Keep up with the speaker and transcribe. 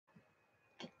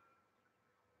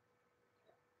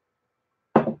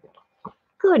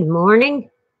Good morning.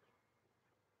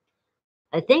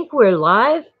 I think we're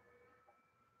live.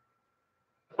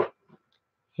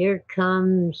 Here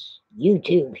comes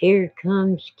YouTube. Here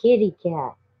comes Kitty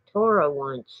Cat. Tora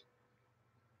wants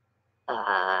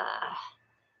uh,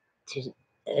 to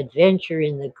adventure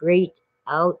in the great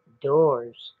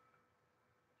outdoors.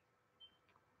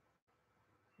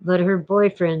 But her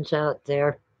boyfriend's out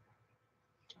there.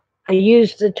 I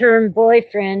use the term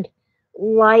boyfriend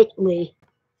lightly.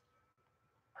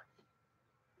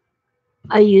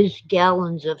 I use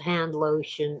gallons of hand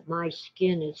lotion. My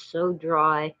skin is so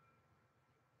dry.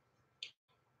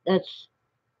 That's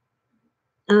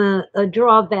a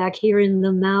drawback here in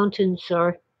the mountains.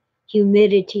 Our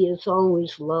humidity is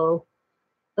always low,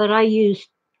 but I use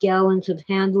gallons of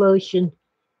hand lotion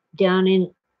down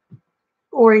in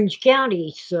Orange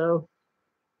County, so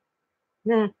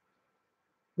not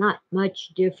much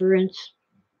difference.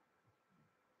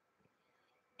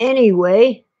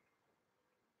 Anyway,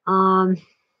 um,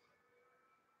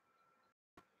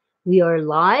 we are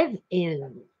live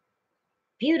in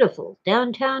beautiful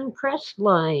downtown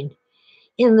Crestline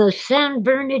in the San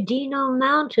Bernardino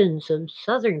Mountains of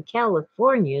Southern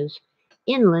California's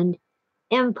Inland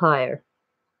Empire.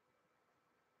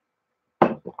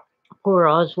 Poor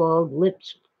Oswald,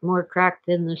 lips more cracked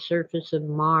than the surface of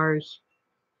Mars.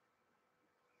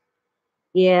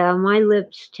 Yeah, my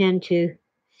lips tend to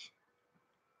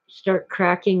start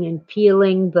cracking and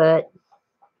peeling, but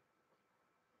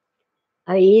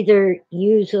I either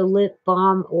use a lip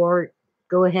balm or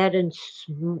go ahead and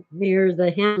smear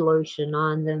the hand lotion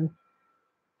on them.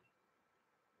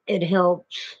 It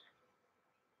helps.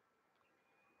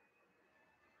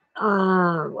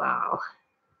 Wow.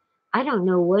 I don't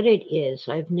know what it is.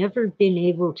 I've never been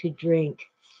able to drink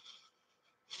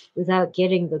without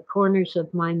getting the corners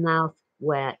of my mouth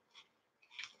wet,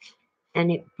 and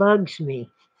it bugs me.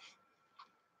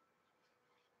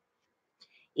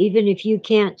 Even if you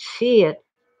can't see it,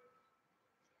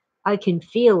 I can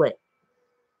feel it.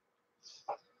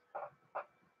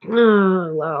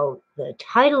 Oh, well, the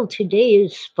title today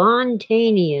is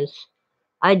Spontaneous.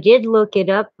 I did look it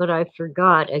up, but I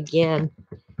forgot again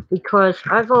because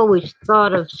I've always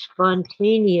thought of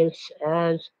spontaneous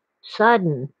as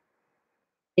sudden.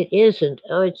 It isn't.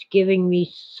 Oh, it's giving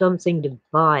me something to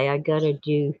buy. I gotta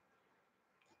do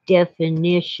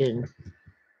definition.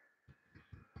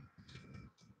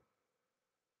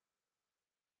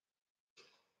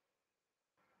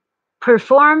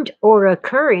 Performed or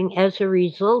occurring as a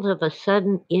result of a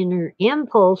sudden inner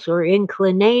impulse or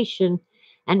inclination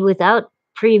and without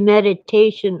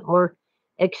premeditation or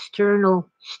external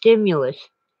stimulus.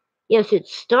 Yes, it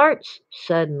starts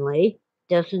suddenly,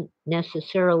 doesn't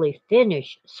necessarily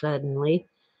finish suddenly,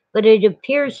 but it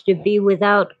appears to be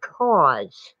without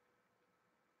cause.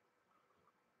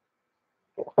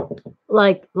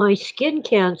 Like my skin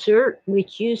cancer,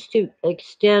 which used to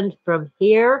extend from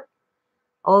here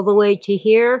all the way to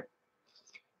here,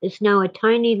 is now a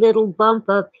tiny little bump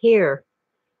up here.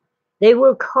 They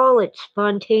will call it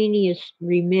spontaneous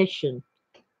remission,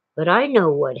 but I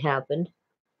know what happened.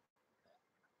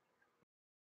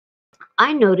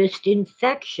 I noticed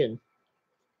infection,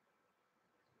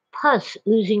 pus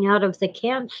oozing out of the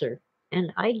cancer,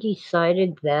 and I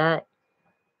decided that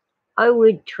I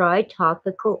would try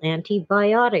topical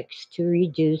antibiotics to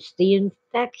reduce the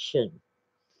infection.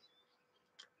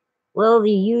 Well,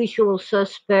 the usual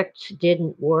suspects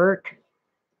didn't work.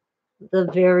 The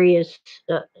various,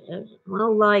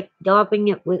 like daubing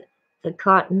it with the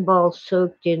cotton ball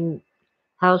soaked in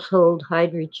household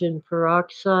hydrogen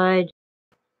peroxide.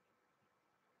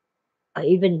 I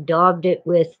even daubed it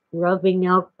with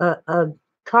a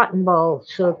cotton ball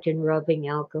soaked in rubbing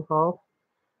alcohol.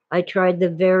 I tried the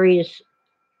various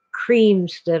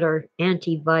creams that are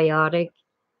antibiotic.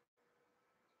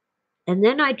 And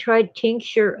then I tried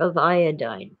tincture of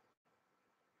iodine.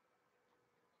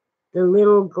 The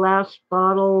little glass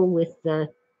bottle with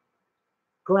the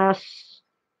glass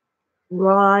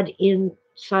rod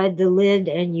inside the lid,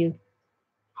 and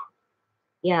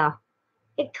yeah,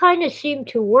 it kind of seemed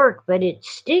to work, but it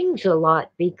stings a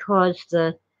lot because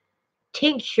the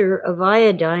tincture of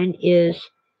iodine is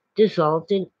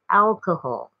dissolved in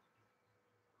alcohol.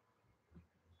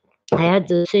 I had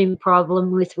the same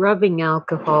problem with rubbing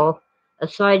alcohol,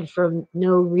 aside from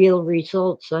no real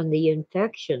results on the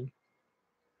infection.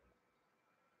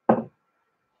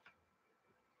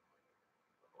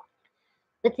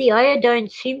 But the iodine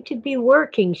seemed to be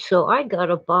working, so I got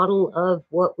a bottle of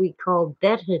what we call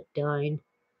betadine.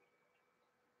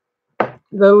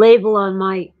 The label on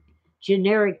my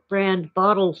generic brand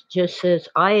bottles just says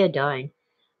iodine,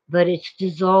 but it's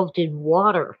dissolved in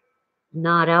water,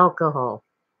 not alcohol.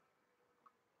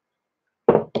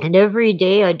 And every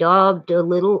day I daubed a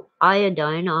little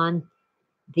iodine on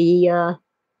the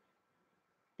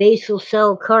basal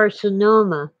cell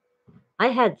carcinoma. I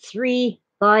had 3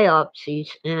 biopsies,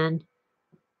 and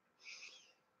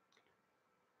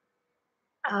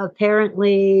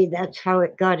apparently that's how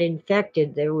it got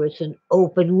infected. There was an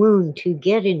open wound to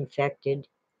get infected.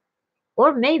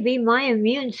 Or maybe my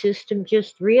immune system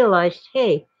just realized,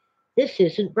 hey, this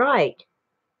isn't right.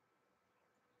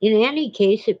 In any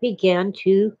case, it began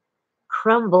to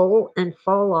crumble and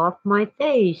fall off my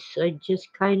face. I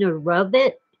just kind of rub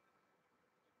it,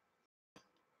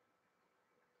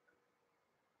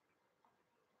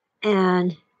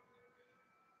 and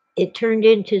it turned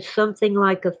into something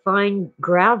like a fine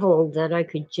gravel that I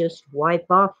could just wipe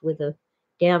off with a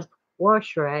damp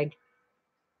wash rag.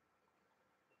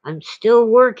 I'm still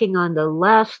working on the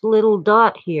last little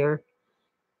dot here,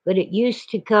 but it used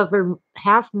to cover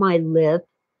half my lip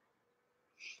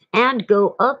and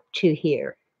go up to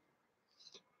here.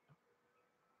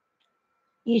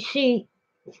 You see,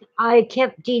 I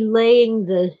kept delaying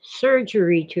the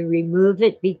surgery to remove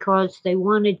it because they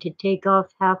wanted to take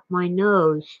off half my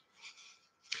nose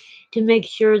to make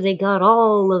sure they got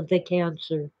all of the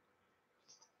cancer.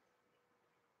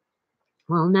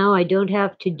 Well, now I don't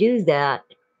have to do that.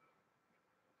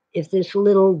 If this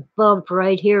little bump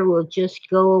right here will just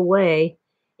go away.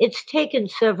 It's taken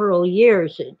several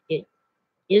years. It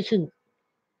isn't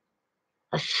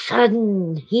a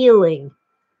sudden healing,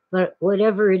 but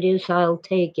whatever it is, I'll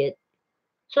take it.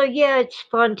 So, yeah, it's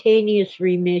spontaneous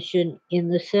remission in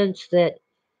the sense that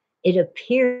it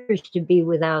appears to be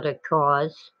without a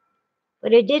cause,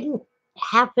 but it didn't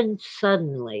happen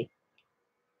suddenly.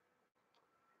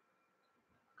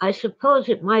 I suppose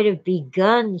it might have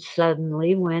begun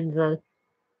suddenly when the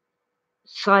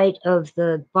site of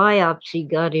the biopsy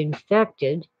got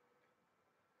infected,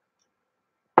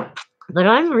 but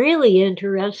I'm really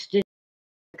interested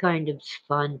in kind of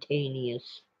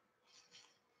spontaneous,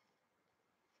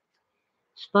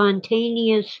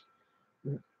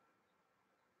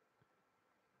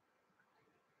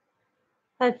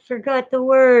 I forgot the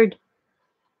word.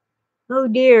 Oh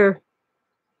dear.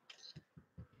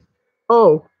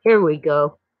 Oh, here we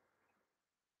go.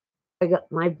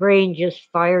 My brain just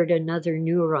fired another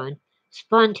neuron.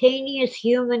 Spontaneous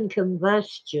human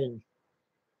combustion.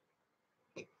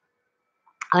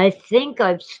 I think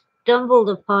I've stumbled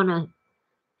upon a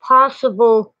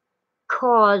possible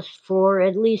cause for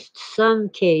at least some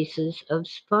cases of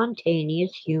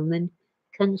spontaneous human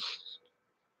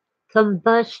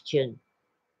combustion,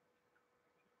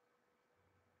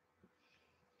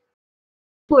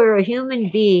 where a human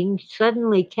being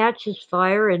suddenly catches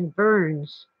fire and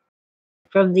burns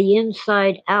from the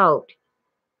inside out.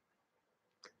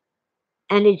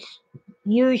 And it's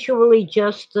usually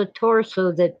just the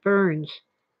torso that burns,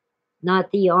 not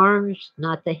the arms,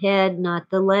 not the head, not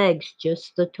the legs,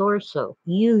 just the torso,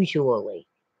 usually.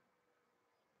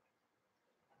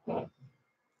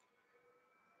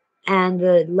 And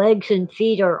the legs and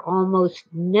feet are almost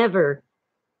never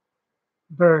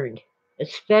burned,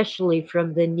 especially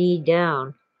from the knee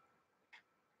down.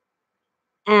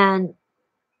 And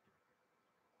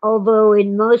although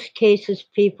in most cases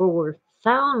people were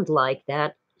found like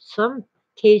that, some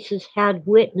cases had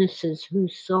witnesses who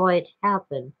saw it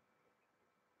happen.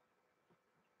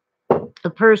 A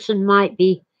person might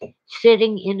be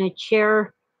sitting in a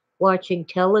chair watching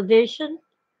television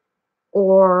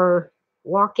or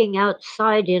walking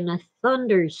outside in a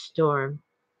thunderstorm.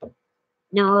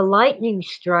 Now, a lightning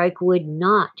strike would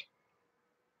not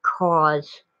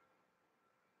cause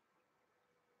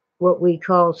what we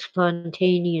call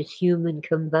spontaneous human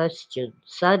combustion,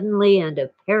 suddenly and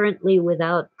apparently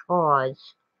without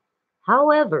cause.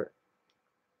 However,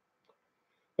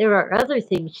 there are other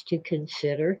things to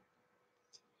consider,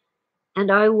 and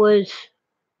I was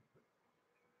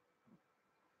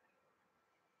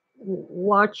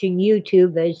watching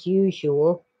YouTube as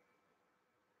usual,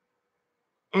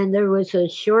 and there was a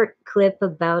short clip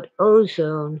about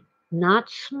ozone, not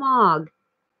smog,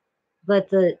 but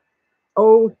the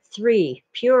O3,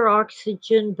 pure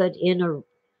oxygen, but in a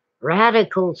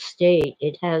radical state.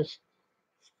 It has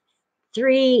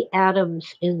 3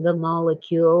 atoms in the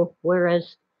molecule,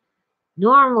 whereas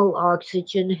normal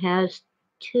oxygen has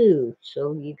 2.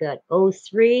 So you got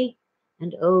O3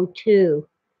 and O2.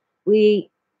 We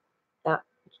uh,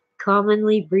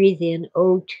 commonly breathe in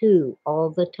O2 all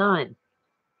the time.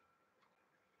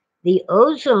 The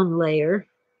ozone layer,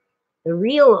 the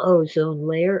real ozone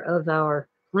layer of our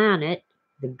planet,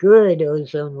 the good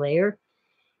ozone layer,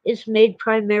 is made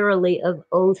primarily of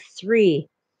O3,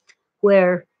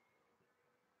 where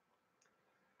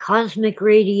cosmic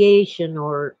radiation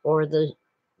or the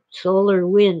solar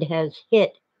wind has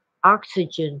hit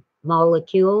oxygen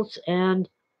molecules and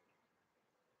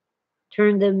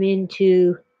turned them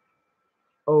into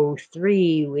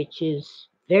O3, which is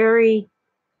very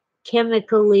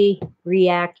chemically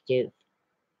reactive.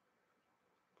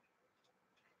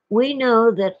 We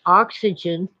know that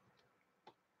oxygen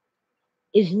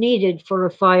is needed for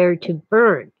a fire to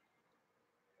burn,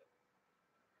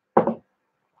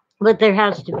 but there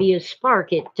has to be a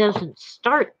spark. It doesn't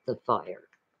start the fire.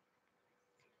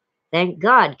 Thank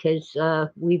God, because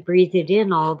we breathe it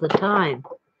in all the time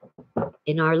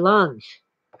in our lungs.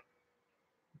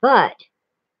 But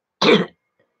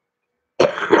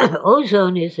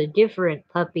ozone is a different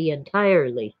puppy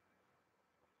entirely.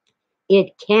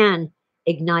 It can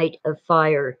ignite a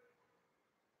fire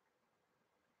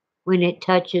when it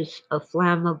touches a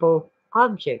flammable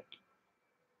object.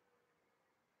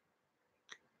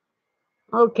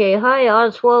 Okay, hi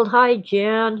Oswald, hi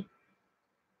Jan.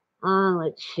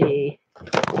 Let's see.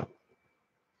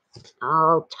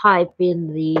 I'll type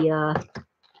in the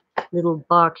little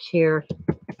box here.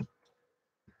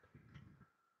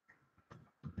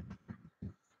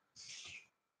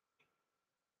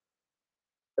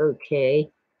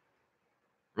 Okay.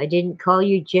 I didn't call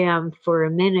you Jam for a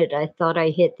minute. I thought I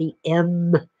hit the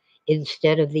M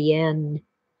instead of the N.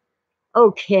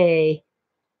 Okay.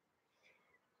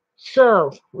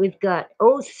 So we've got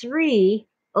O3,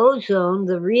 ozone,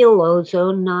 the real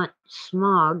ozone, not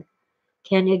smog,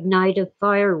 can ignite a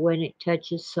fire when it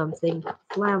touches something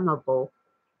flammable.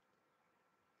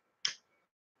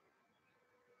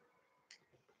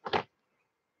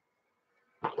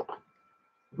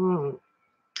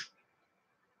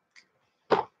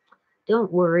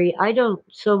 Don't worry, I don't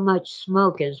so much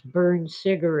smoke as burn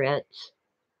cigarettes.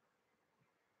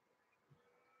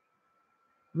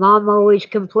 Mom always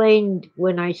complained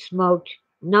when I smoked,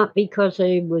 not because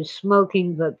I was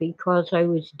smoking, but because I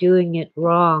was doing it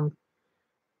wrong.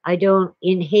 I don't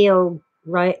inhale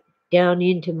right down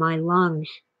into my lungs.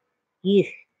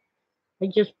 Eugh, I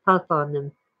just puff on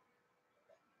them,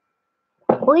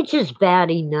 which is bad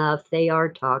enough. They are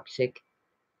toxic.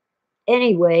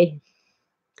 Anyway,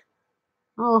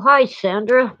 oh, hi,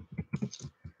 Sandra.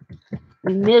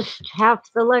 We missed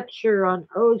half the lecture on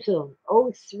ozone.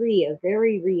 O3, a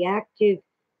very reactive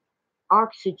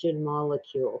oxygen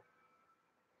molecule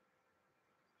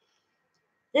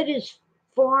that is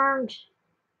formed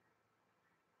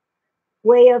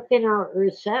way up in our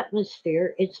Earth's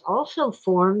atmosphere. It's also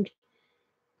formed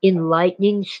in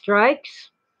lightning strikes.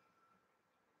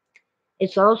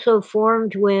 It's also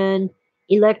formed when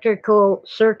electrical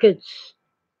circuits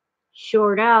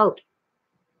short out.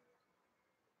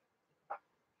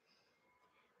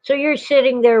 So you're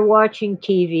sitting there watching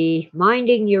TV,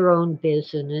 minding your own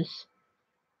business,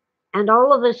 and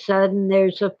all of a sudden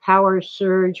there's a power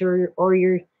surge or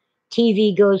your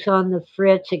TV goes on the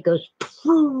fritz. It goes,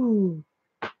 boom,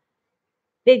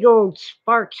 big old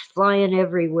sparks flying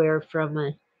everywhere from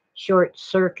a short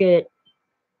circuit.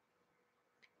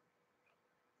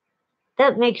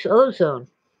 That makes ozone.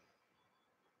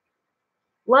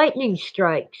 Lightning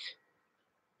strikes.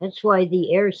 That's why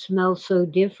the air smells so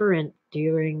different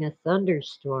during a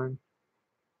thunderstorm.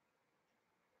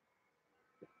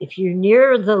 If you're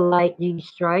near the lightning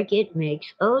strike, it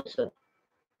makes ozone.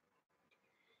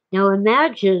 Now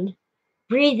imagine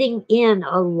breathing in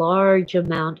a large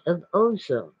amount of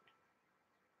ozone.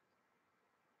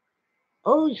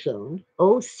 Ozone,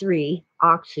 O3,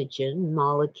 oxygen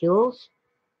molecules,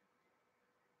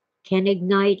 can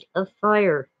ignite a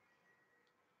fire.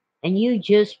 And you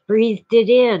just breathed it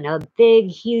in, a big,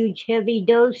 huge, heavy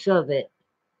dose of it.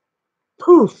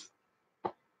 Poof!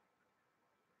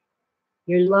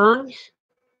 Your lungs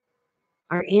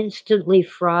are instantly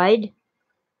fried.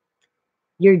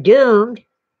 You're doomed,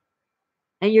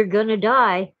 and you're going to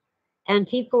die. And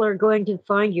people are going to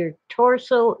find your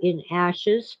torso in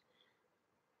ashes,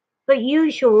 but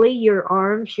usually your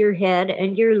arms, your head,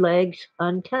 and your legs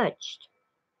untouched.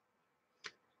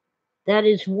 That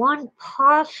is one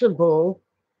possible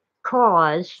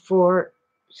cause for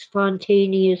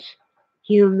spontaneous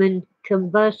human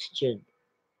combustion.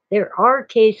 There are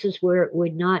cases where it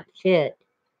would not fit,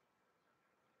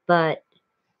 but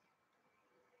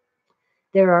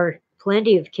there are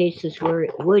plenty of cases where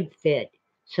it would fit.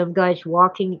 Some guy's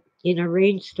walking in a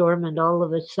rainstorm and all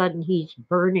of a sudden he's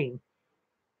burning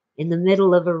in the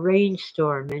middle of a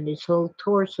rainstorm and his whole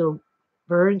torso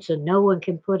burns and no one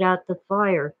can put out the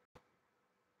fire.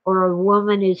 Or a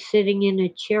woman is sitting in a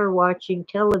chair watching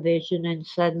television and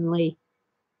suddenly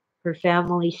her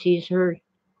family sees her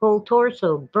whole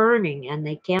torso burning and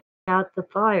they can't put out the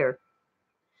fire.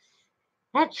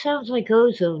 That sounds like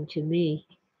ozone to me.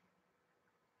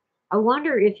 I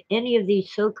wonder if any of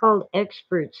these so called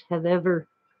experts have ever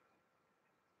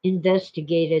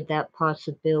investigated that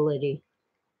possibility.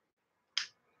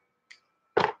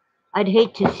 I'd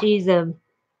hate to see them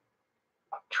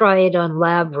try it on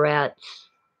lab rats.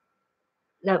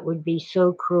 That would be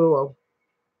so cruel.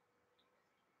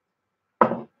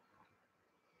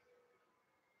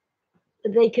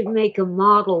 They could make a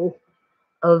model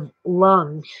of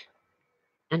lungs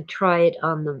and try it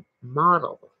on the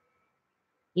model,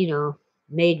 you know,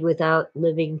 made without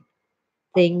living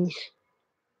things.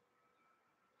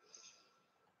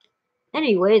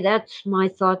 Anyway, that's my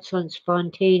thoughts on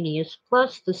spontaneous,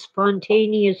 plus the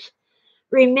spontaneous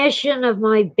remission of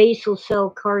my basal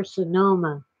cell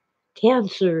carcinoma.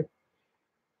 Cancer.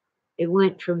 It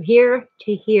went from here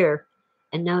to here,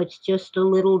 and now it's just a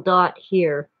little dot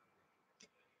here.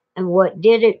 And what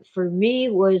did it for me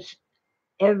was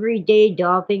every day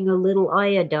daubing a little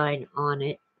iodine on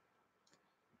it.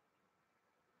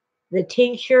 The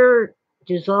tincture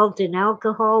dissolved in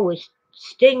alcohol was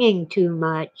stinging too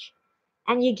much,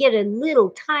 and you get a little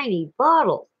tiny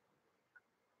bottle.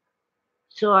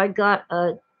 So I got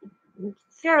a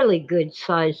fairly good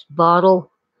sized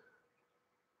bottle,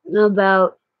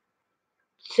 about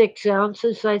 6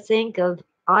 ounces, I think, of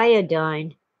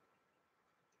iodine.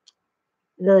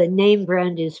 The name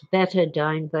brand is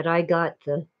betadine, but I got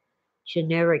the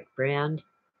generic brand.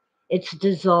 It's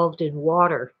dissolved in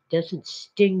water, doesn't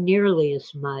sting nearly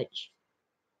as much.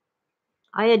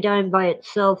 Iodine by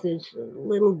itself is a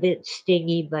little bit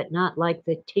stingy, but not like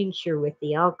the tincture with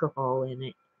the alcohol in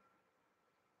it.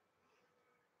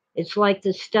 It's like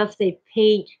the stuff they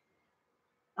paint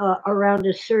around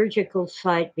a surgical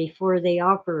site before they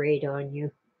operate on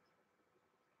you.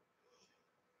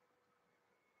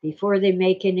 Before they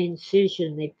make an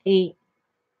incision, they paint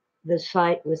the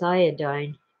site with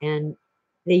iodine, and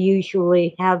they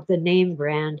usually have the name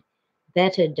brand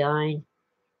betadine.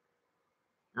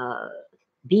 Uh,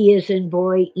 B as in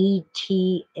boy,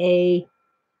 ETA. I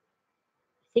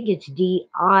think it's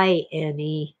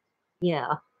DINE.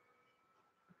 Yeah.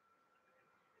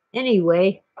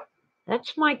 Anyway,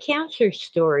 that's my cancer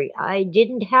story. I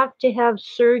didn't have to have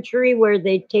surgery where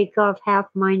they'd take off half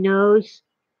my nose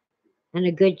and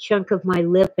a good chunk of my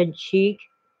lip and cheek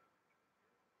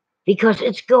because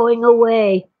it's going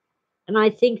away. And I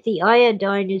think the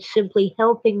iodine is simply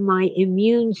helping my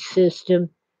immune system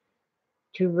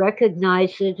to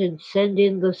recognize it and send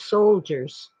in the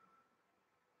soldiers.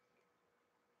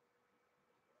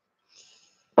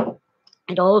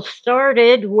 It all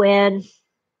started when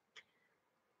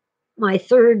my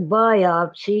third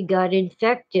biopsy got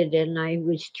infected and I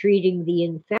was treating the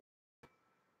infection.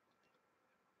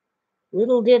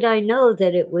 Little did I know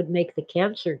that it would make the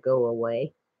cancer go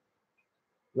away.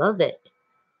 Love it.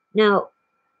 Now,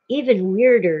 even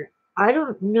weirder, I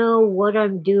don't know what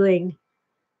I'm doing.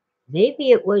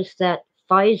 Maybe it was that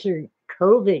Pfizer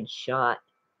COVID shot.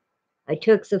 I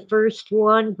took the first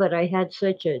one, but I had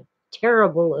such a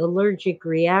terrible allergic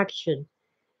reaction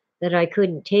that I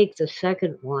couldn't take the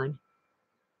second one.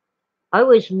 I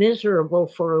was miserable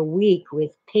for a week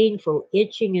with painful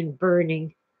itching and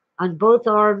burning on both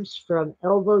arms from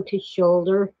elbow to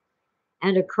shoulder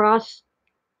and across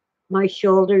my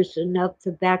shoulders and up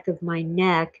the back of my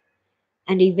neck.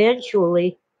 And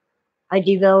eventually, I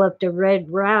developed a red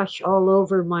rash all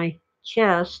over my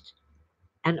chest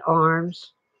and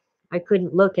arms. I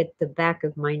couldn't look at the back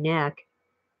of my neck.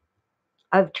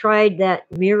 I've tried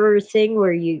that mirror thing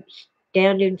where you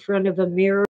stand in front of a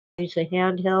mirror, use a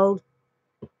handheld.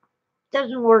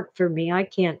 Doesn't work for me. I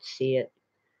can't see it.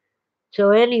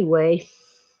 So anyway,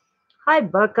 hi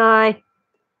Buckeye.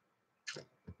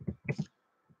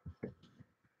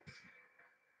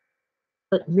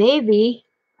 But maybe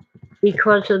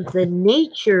because of the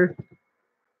nature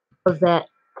of that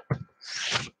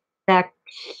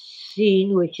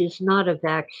vaccine, which is not a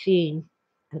vaccine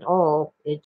at all,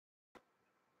 it's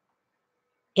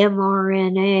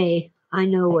mRNA. I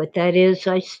know what that is.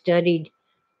 I studied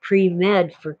pre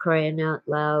med for crying out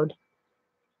loud.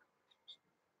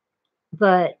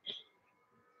 But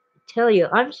tell you,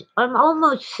 I'm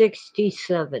almost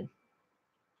 67,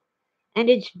 and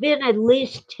it's been at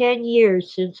least 10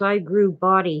 years since I grew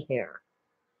body hair.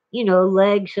 You know,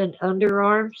 legs and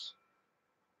underarms.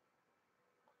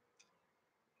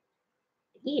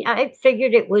 Yeah, I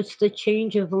figured it was the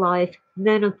change of life,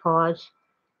 menopause,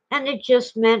 and it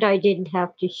just meant I didn't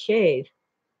have to shave.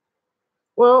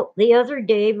 Well, the other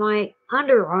day my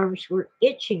underarms were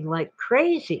itching like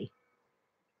crazy,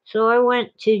 so I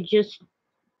went to just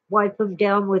wipe them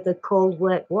down with a cold,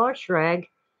 wet wash rag,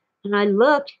 and I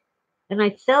looked and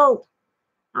I felt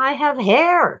I have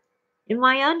hair in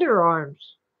my underarms.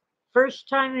 First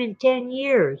time in 10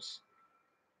 years.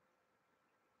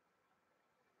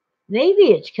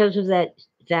 Maybe it's because of that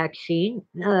vaccine,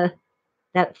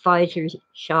 that Pfizer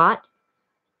shot.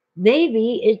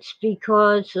 Maybe it's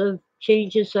because of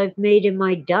changes I've made in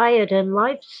my diet and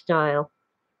lifestyle.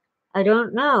 I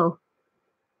don't know.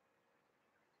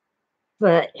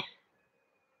 But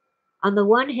on the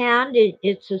one hand,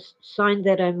 it's a sign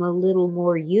that I'm a little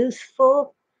more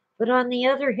youthful. But on the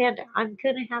other hand, I'm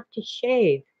going to have to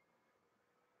shave.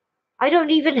 I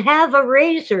don't even have a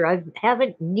razor. I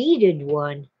haven't needed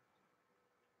one.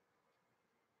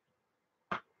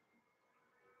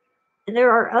 And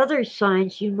there are other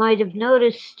signs you might have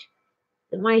noticed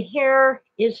that my hair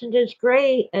isn't as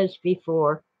gray as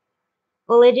before.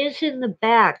 Well, it is in the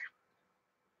back,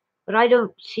 but I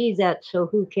don't see that, so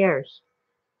who cares?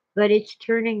 But it's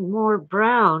turning more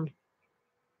brown.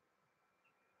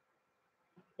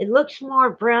 It looks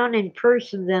more brown in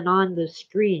person than on the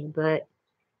screen, but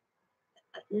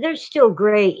there's still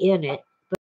gray in it.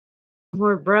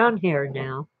 More brown hair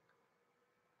now.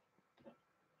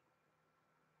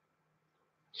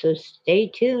 So stay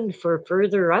tuned for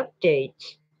further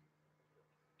updates.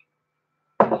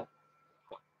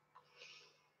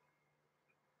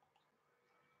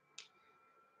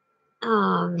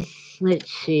 Um,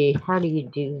 let's see. How do you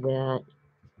do that?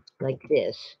 Like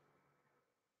this.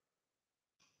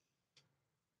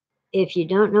 If you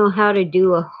don't know how to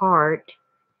do a heart,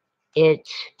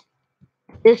 it's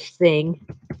this thing,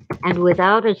 and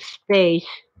without a space,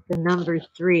 the number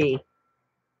 3.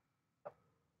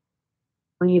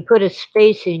 When you put a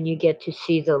space in, you get to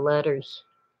see the letters.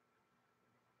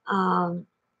 Um,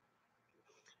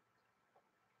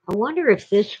 I wonder if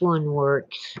this one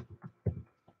works.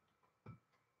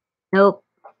 Nope.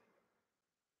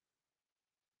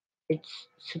 It's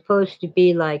supposed to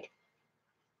be like,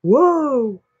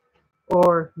 whoa,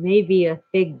 or maybe a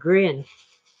big grin.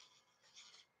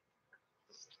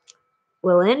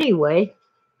 Well, anyway,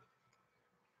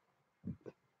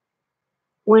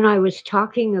 when I was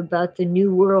talking about the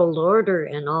New World Order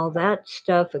and all that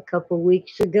stuff a couple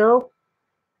weeks ago,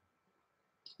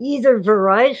 either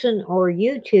Verizon or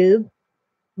YouTube,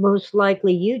 most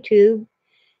likely YouTube,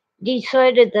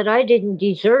 decided that I didn't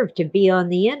deserve to be on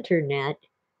the internet.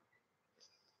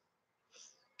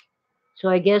 So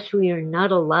I guess we are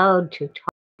not allowed to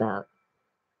talk about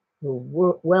the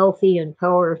wealthy and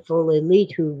powerful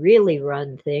elite who really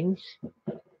run things,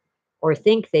 or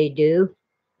think they do,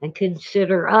 and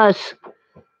consider us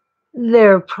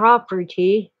their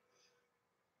property.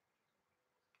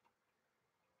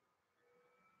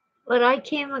 But I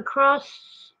came across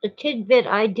a tidbit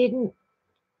I didn't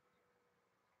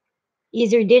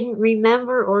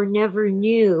remember or never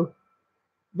knew,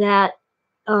 that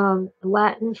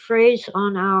Latin phrase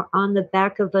on the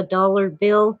back of a dollar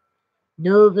bill,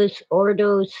 Novus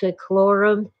Ordo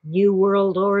Seclorum, New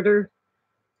World Order,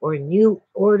 or New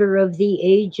Order of the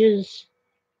Ages.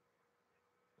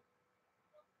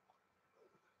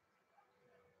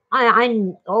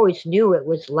 I always knew it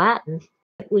was Latin.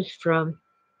 It was from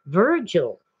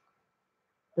Virgil,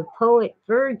 the poet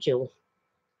Virgil.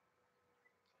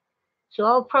 So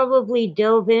I'll probably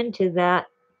delve into that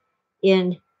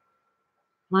in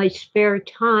my spare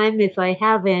time, if I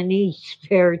have any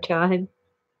spare time.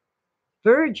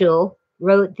 Virgil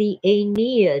wrote the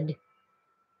Aeneid,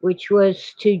 which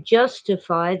was to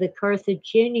justify the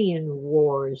Carthaginian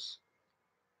wars,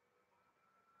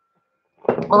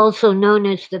 also known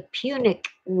as the Punic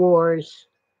Wars,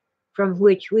 from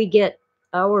which we get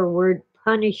our word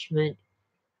punishment.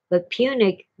 But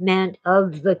Punic meant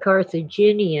of the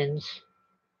Carthaginians.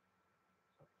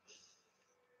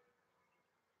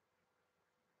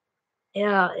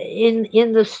 In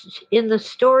the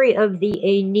story of the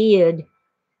Aeneid,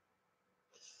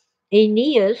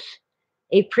 Aeneas,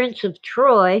 a prince of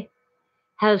Troy,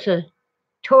 has a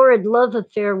torrid love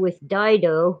affair with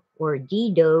Dido, or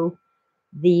Dido,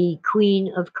 the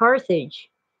queen of Carthage.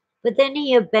 But then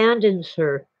he abandons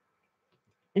her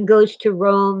and goes to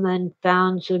Rome and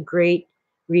founds a great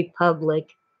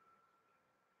republic.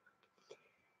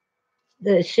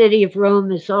 The city of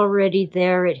Rome is already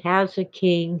there, it has a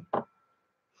king.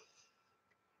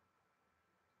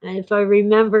 And if I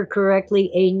remember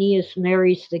correctly, Aeneas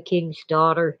marries the king's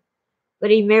daughter,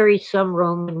 but he marries some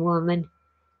Roman woman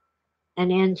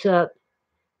and ends up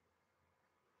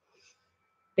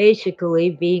basically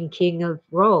being king of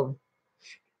Rome.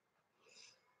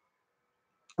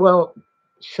 Well,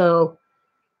 so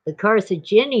the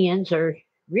Carthaginians are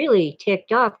really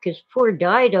ticked off because poor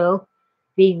Dido,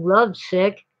 being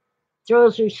lovesick,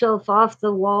 throws herself off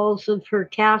the walls of her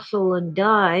castle and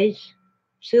dies.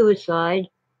 suicide,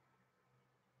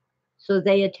 so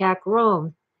they attack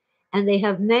Rome. And they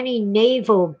have many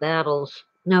naval battles.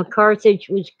 Now, Carthage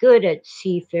was good at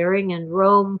seafaring, and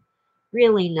Rome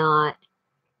really not.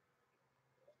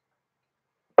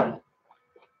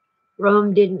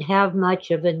 Rome didn't have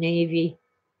much of a navy,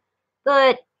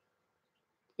 but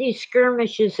these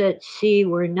skirmishes at sea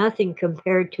were nothing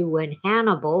compared to when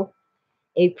Hannibal,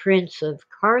 a prince of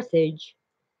Carthage,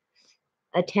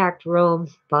 attacked Rome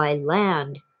by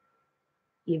land.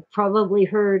 You've probably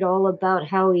heard all about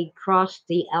how he crossed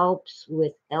the Alps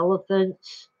with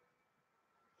elephants.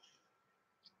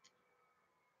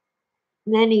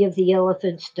 Many of the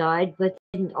elephants died, but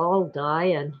they didn't all die,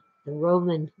 and the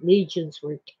Roman legions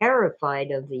were terrified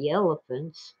of the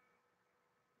elephants.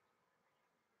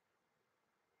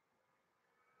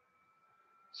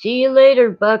 See you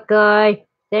later, Buckeye.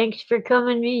 Thanks for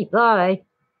coming by.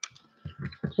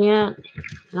 Can't.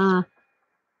 Uh,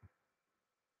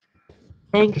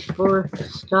 thanks for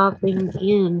stopping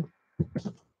in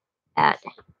at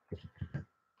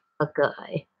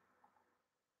Buckeye.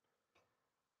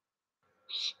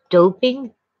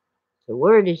 Stoping? The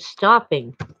word is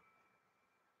stopping.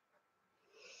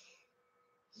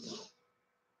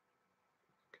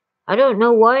 I don't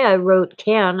know why I wrote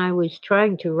can. I was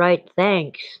trying to write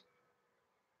thanks.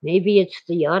 Maybe it's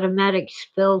the automatic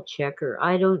spell checker.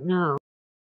 I don't know.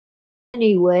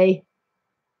 Anyway,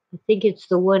 I think it's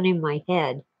the one in my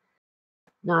head,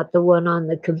 not the one on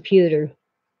the computer.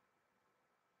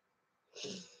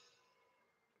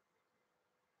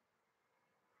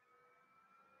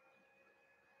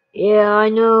 Yeah, I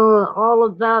know all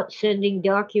about sending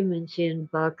documents in,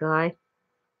 Buckeye.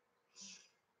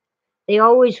 They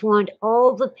always want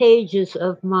all the pages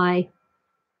of my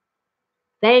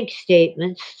bank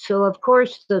statements. So of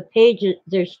course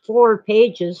there's 4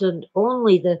 pages and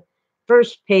only the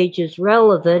first page is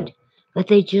relevant, but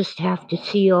they just have to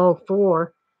see all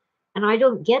 4. And I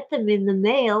don't get them in the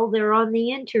mail, they're on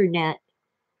the internet.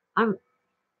 I'm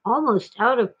almost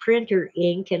out of printer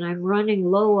ink and I'm running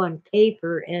low on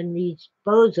paper, and these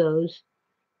bozos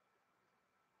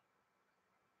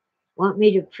want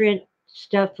me to print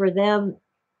stuff for them.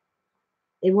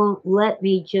 They won't let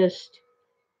me just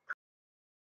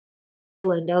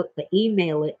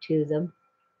email it to them.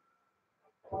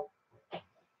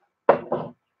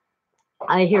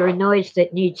 I hear a noise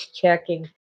that needs checking.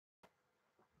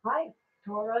 Hi,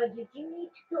 Tora. Did you need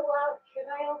to go out? Should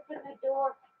I open the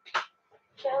door?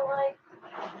 Shall I?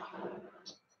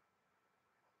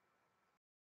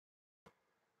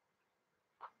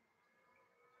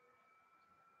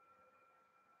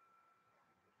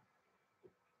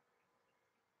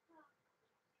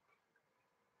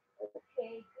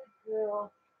 Okay, good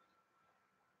girl.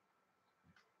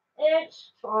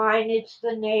 It's fine. It's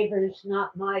the neighbors,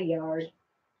 not my yard.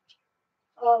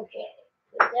 Okay,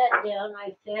 put that down.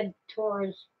 I fed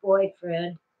Tora's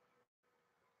boyfriend.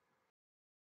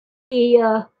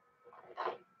 This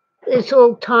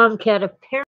old tomcat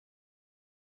apparently,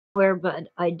 but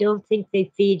I don't think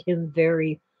they feed him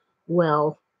very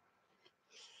well.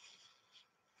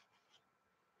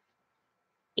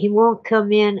 He won't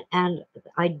come in, and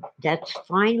that's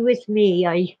fine with me.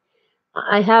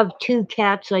 I have 2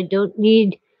 cats. I don't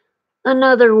need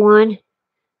another one.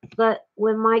 But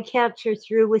when my cats are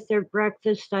through with their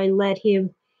breakfast, I let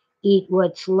him eat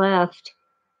what's left.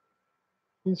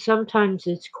 And sometimes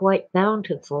it's quite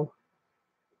bountiful,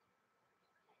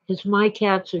 because my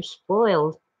cats are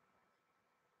spoiled.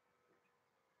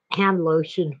 Hand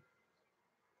lotion,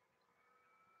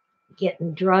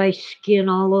 getting dry skin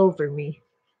all over me.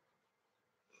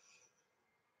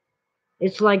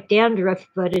 It's like dandruff,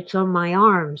 but it's on my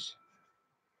arms.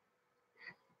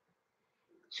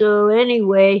 So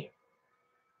anyway,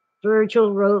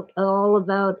 Virgil wrote all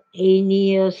about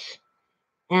Aeneas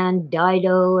and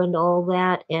Dido and all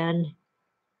that. And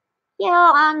yeah,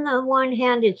 on the one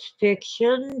hand, it's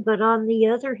fiction, but on the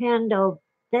other hand, I'll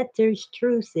bet there's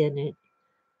truth in it.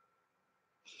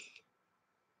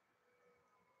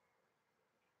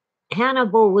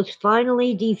 Hannibal was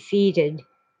finally defeated.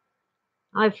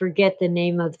 I forget the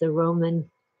name of the Roman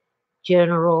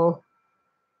general.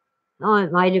 Oh,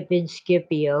 it might have been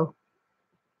Scipio.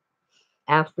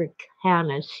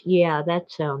 Africanus. Yeah,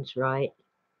 that sounds right.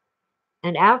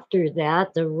 And after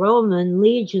that, the Roman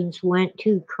legions went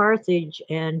to Carthage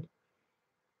and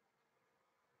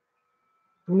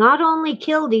not only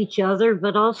killed each other,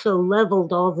 but also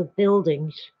leveled all the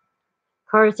buildings.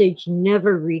 Carthage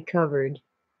never recovered.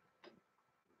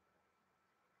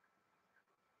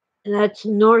 And that's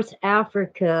North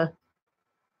Africa,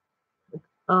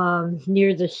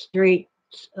 near the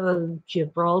Straits of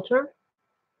Gibraltar.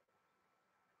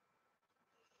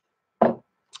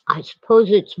 I suppose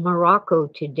it's Morocco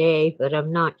today, but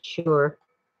I'm not sure.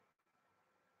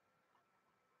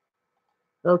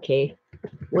 Okay,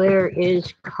 where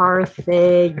is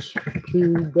Carthage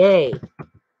today?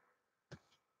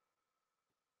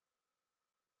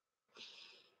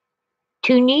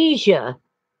 Tunisia.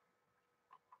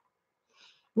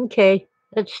 Okay,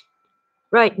 that's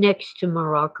right next to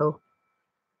Morocco.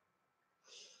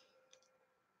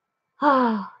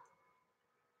 Ah,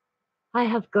 I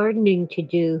have gardening to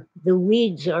do. The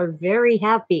weeds are very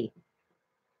happy.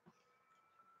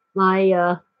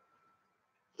 My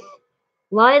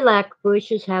lilac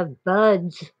bushes have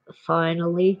buds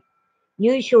finally.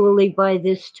 Usually by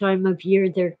this time of year,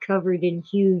 they're covered in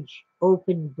huge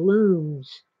open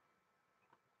blooms.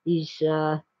 These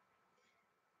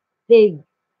big,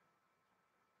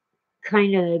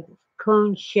 kind of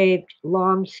cone shaped,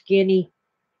 long, skinny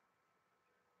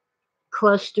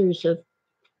clusters of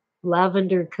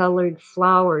lavender colored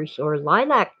flowers or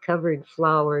lilac covered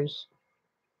flowers.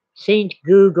 St.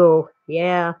 Google,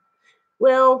 yeah.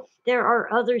 Well, there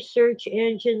are other search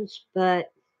engines,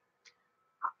 but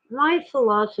my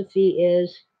philosophy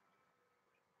is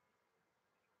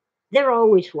they're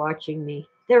always watching me,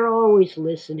 they're always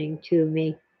listening to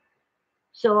me.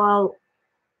 So I'll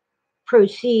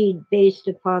proceed based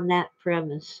upon that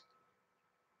premise.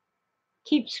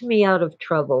 Keeps me out of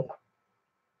trouble.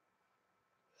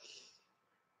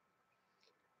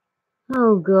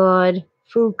 Oh, God.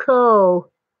 Foucault,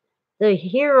 the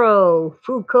hero,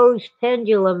 Foucault's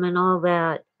pendulum, and all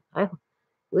that. I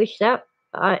wish that.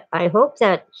 I hope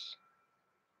that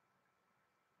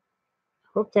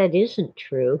isn't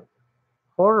true.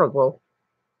 Horrible.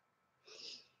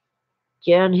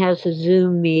 Jan has a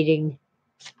Zoom meeting.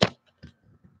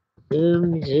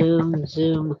 Zoom, Zoom,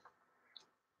 Zoom.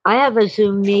 I have a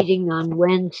Zoom meeting on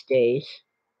Wednesdays.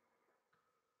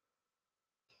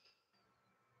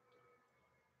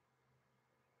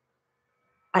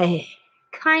 I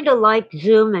kind of like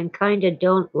Zoom and kind of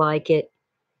don't like it.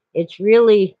 It's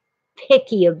really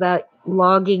picky about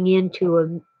logging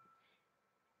into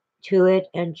to it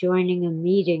and joining a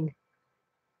meeting.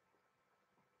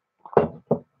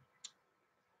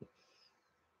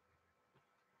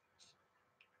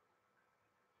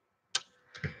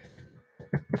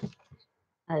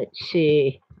 Let's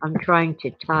see. I'm trying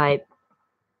to type.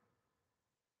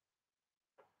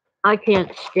 I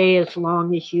can't stay as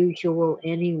long as usual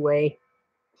anyway.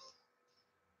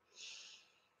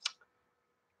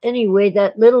 Anyway,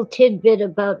 that little tidbit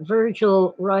about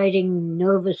Virgil writing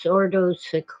Novus Ordo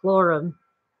Seclorum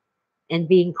and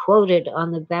being quoted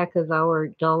on the back of our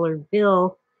dollar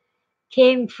bill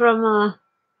came from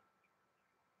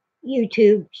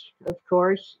YouTube, of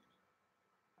course,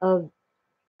 of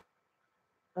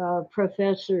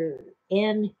Professor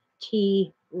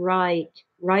N.T. Wright,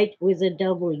 Wright with a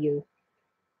W,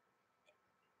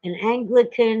 an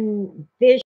Anglican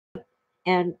bishop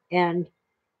and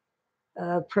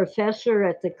professor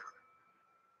at the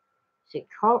is it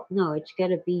called? No, it's got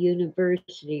to be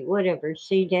university, whatever,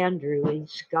 St. Andrew in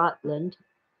Scotland,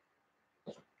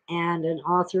 and an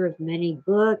author of many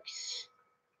books.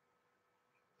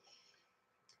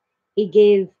 He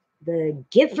gave the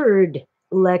Gifford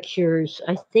lectures,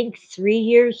 I think 3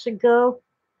 years ago,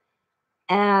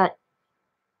 at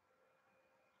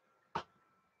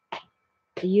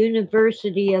the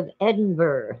University of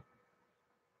Edinburgh.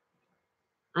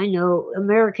 I know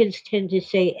Americans tend to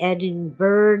say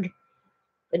Edinburgh,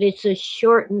 but it's a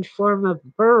shortened form of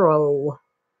borough,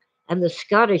 and the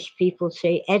Scottish people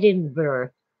say Edinburgh,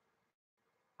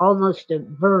 almost a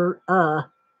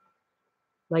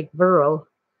like borough.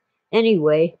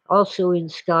 Anyway, also in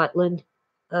Scotland,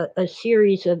 a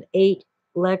series of 8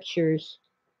 lectures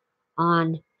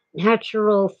on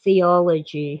natural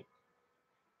theology.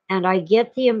 And I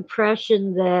get the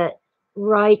impression that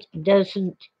Wright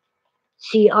doesn't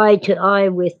see eye to eye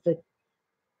with the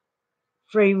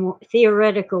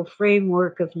theoretical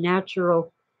framework of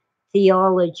natural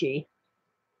theology.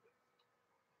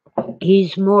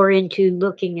 He's more into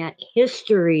looking at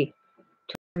history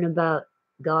to learn about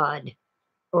God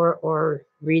or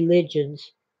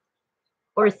religions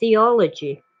or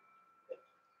theology.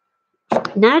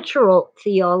 Natural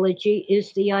theology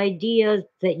is the idea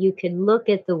that you can look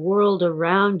at the world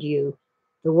around you,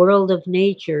 the world of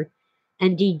nature,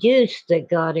 and deduce that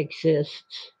God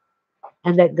exists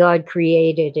and that God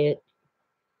created it.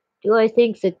 Do I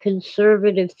think that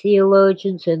conservative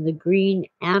theologians and the green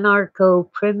anarcho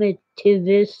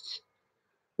primitivists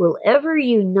will ever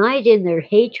unite in their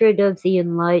hatred of the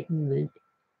Enlightenment?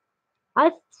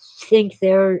 I think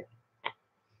the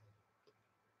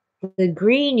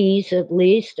greenies, at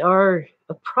least, are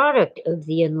a product of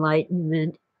the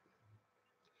Enlightenment.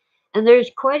 And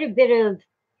there's quite a bit of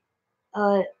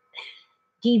uh,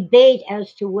 debate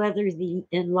as to whether the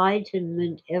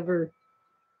Enlightenment ever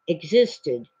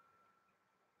existed.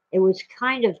 It was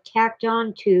kind of tacked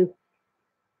on to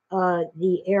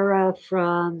the era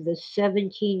from the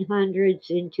 1700s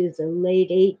into the late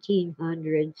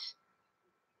 1800s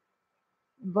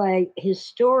by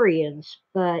historians,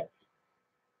 but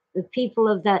the people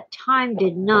of that time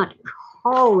did not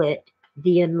call it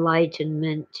the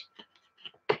Enlightenment.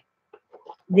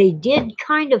 They did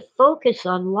kind of focus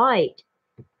on light.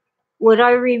 What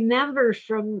I remember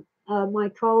from my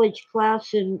college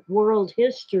class in world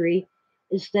history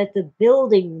is that the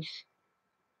buildings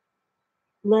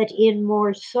let in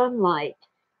more sunlight.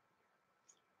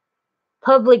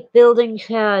 Public buildings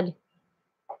had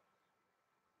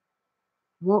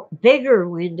bigger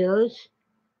windows,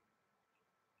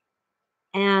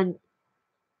 and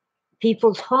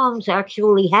people's homes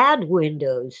actually had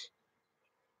windows.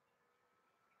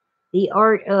 The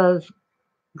art of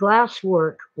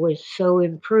glasswork was so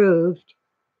improved,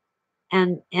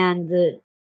 and the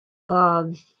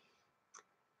um,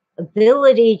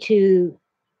 ability to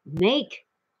make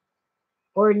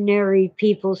ordinary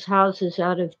people's houses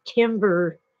out of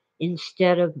timber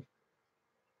instead of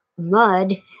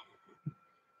mud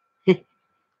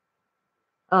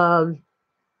um,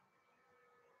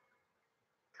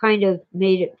 kind of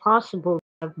made it possible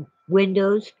to have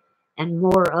windows and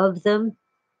more of them.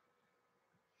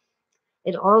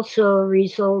 It also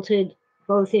resulted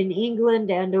both in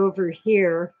England and over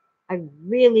here. I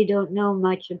really don't know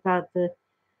much about the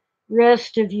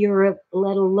rest of Europe,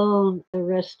 let alone the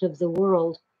rest of the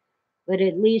world, but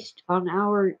at least on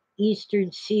our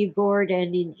eastern seaboard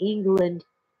and in England,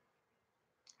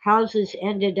 houses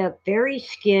ended up very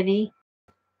skinny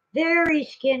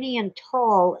and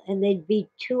tall, and they'd be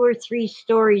 2 or 3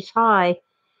 stories high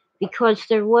because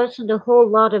there wasn't a whole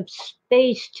lot of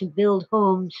space to build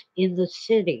homes in the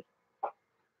city.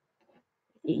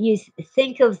 You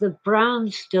think of the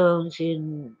brownstones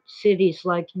in cities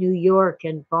like New York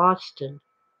and Boston.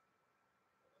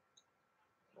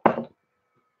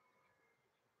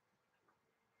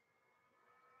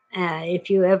 If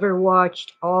you ever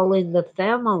watched All in the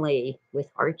Family with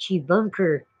Archie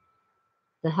Bunker,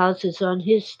 the houses on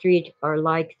his street are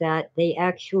like that. They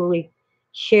actually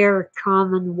share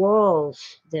common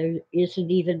walls. There isn't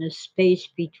even a space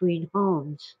between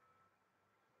homes.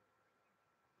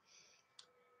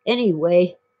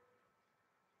 Anyway,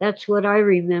 that's what I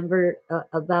remember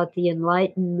about the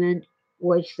Enlightenment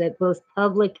was that both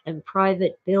public and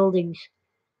private buildings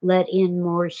let in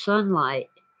more sunlight.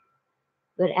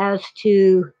 But as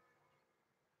to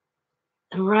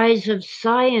the rise of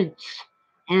science,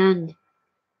 and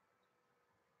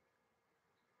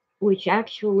which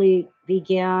actually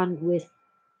began with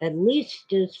at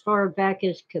least as far back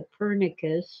as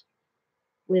Copernicus,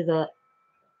 with a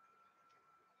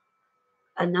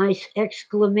nice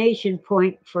exclamation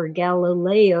point for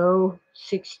Galileo,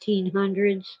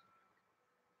 1600s.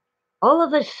 All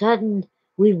of a sudden,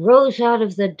 we rose out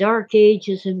of the dark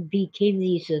ages and became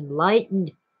these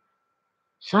enlightened,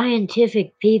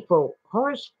 scientific people.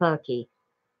 Horsepucky.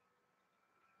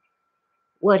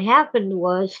 What happened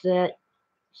was that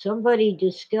somebody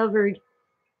discovered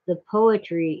the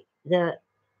poetry,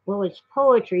 well, it's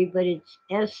poetry, but it's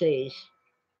essays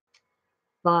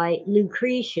by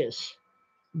Lucretius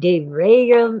de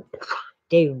Reum,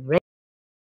 de Re,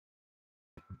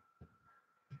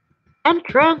 and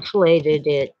translated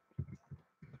it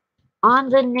on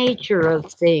the nature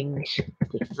of things.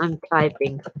 I'm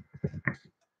typing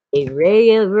de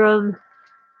Rerum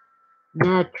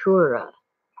Natura.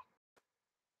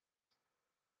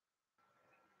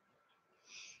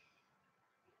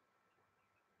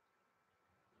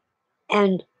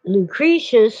 And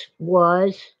Lucretius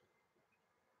was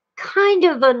kind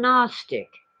of a Gnostic.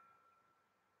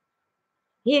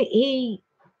 He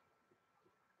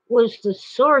was the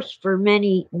source for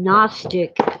many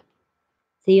Gnostic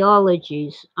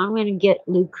theologies. I'm going to get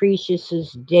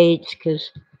Lucretius's dates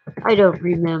because I don't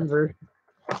remember.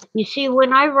 You see,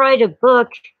 when I write a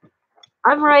book,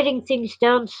 I'm writing things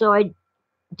down so I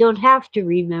don't have to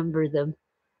remember them.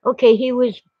 Okay, he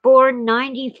was born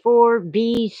 94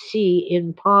 BC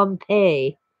in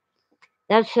Pompeii.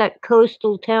 That's that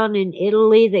coastal town in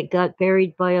Italy that got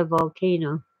buried by a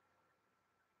volcano.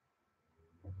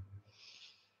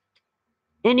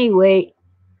 Anyway,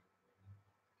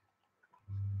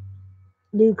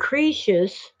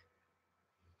 Lucretius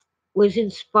was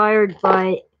inspired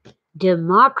by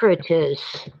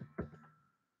Democritus,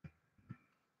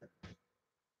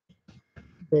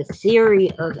 the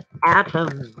theory of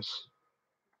atoms.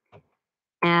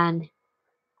 And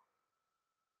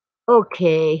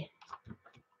Okay.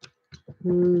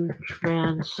 Who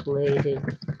translated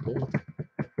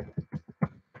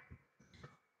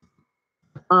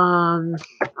the,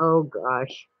 oh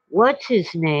gosh. What's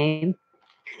his name?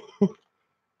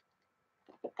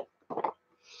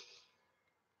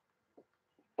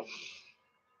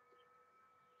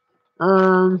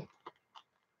 Um,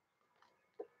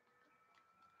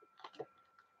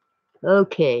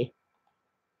 okay.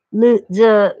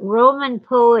 The Roman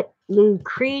poet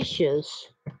Lucretius,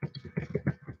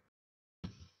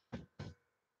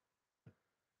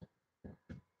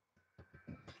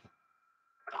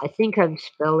 I think I'm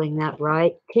spelling that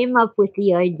right, came up with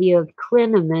the idea of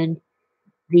clinamen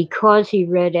because he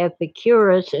read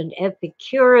Epicurus, and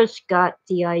Epicurus got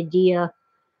the idea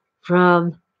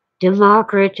from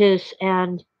Democritus,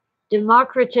 and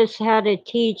Democritus had a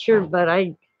teacher, but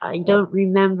I don't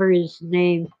remember his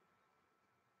name.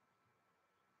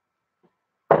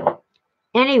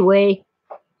 Anyway,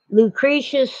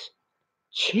 Lucretius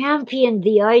championed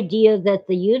the idea that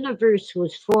the universe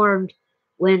was formed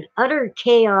when utter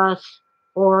chaos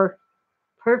or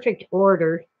perfect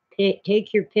order,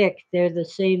 take your pick, they're the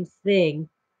same thing,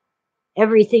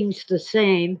 everything's the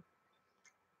same,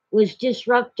 was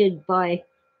disrupted by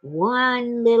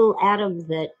one little atom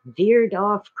that veered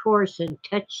off course and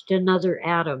touched another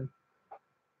atom.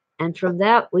 And from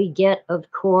that, we get, of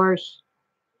course,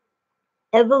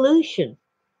 evolution.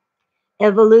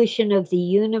 Evolution of the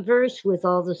universe with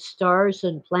all the stars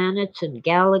and planets and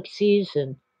galaxies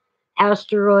and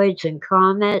asteroids and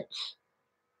comets.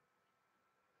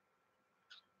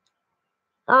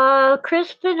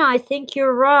 Crispin, I think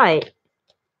you're right.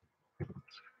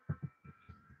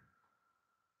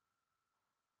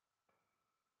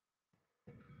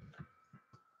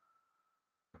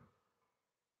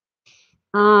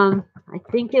 I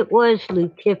think it was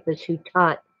Leucippus who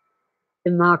taught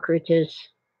Democritus.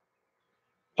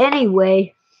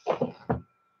 Anyway,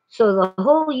 so the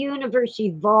whole universe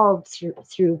evolved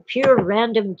through pure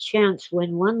random chance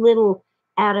when one little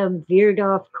atom veered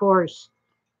off course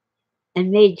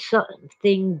and made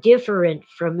something different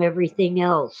from everything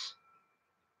else.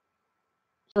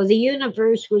 So the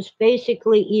universe was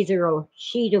basically either a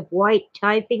sheet of white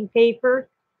typing paper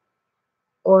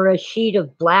or a sheet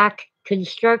of black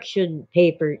construction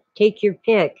paper. Take your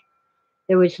pick.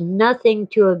 There was nothing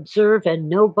to observe and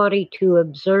nobody to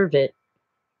observe it.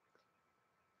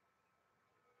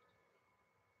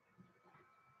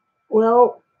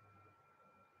 Well,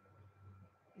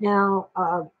 now,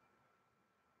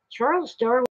 Charles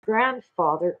Darwin's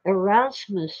grandfather,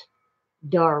 Erasmus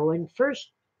Darwin, first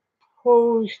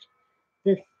posed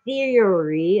the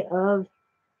theory of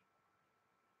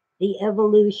the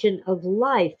evolution of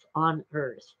life on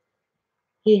Earth.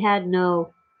 He had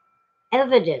no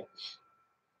evidence.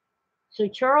 So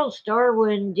Charles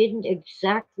Darwin didn't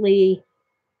exactly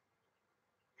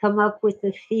come up with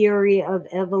the theory of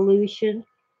evolution.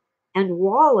 And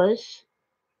Wallace,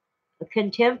 a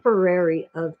contemporary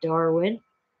of Darwin,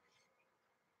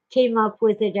 came up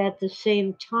with it at the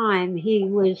same time. He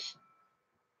was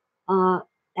uh,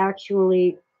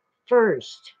 actually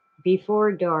first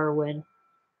before Darwin,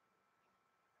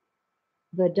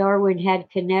 but Darwin had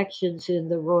connections in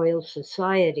the Royal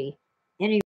Society.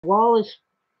 Anyway, Wallace,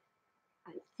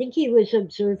 I think he was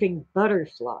observing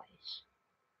butterflies.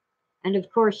 And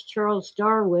of course, Charles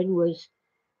Darwin was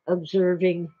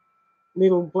observing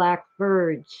little black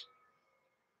birds.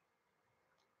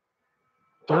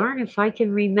 Darn if I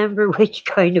can remember which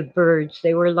kind of birds.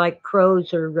 They were like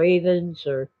crows or ravens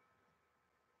or.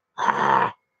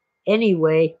 Ah,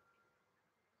 anyway,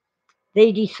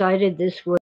 they decided this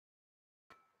was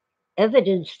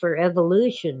evidence for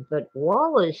evolution, but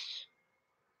Wallace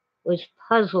was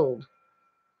puzzled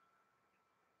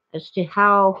as to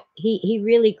how he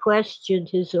really questioned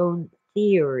his own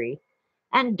theory.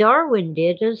 And Darwin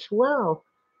did as well.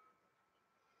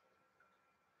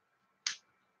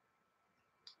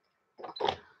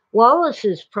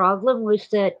 Wallace's problem was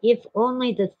that if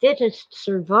only the fittest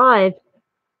survive,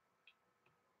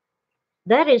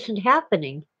 that isn't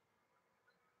happening.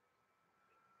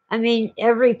 I mean,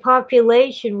 every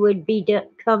population would be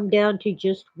come down to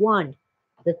just one,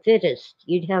 the fittest.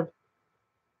 You'd have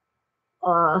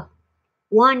uh,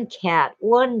 one cat,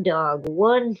 one dog,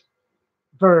 one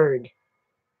bird,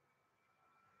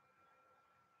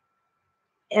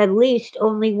 at least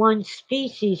only one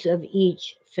species of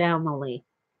each family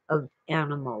of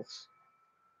animals.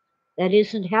 That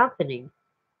isn't happening.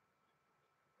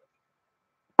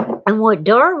 And what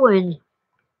Darwin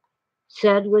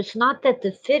said was not that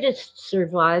the fittest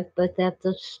survive, but that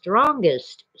the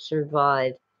strongest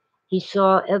survive. He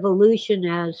saw evolution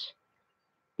as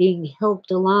being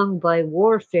helped along by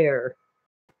warfare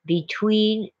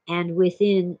between and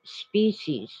within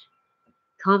species,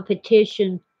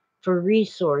 competition for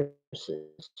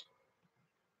resources.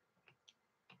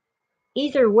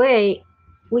 Either way,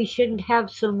 we shouldn't have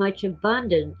so much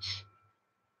abundance,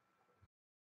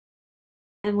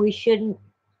 and we shouldn't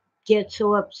get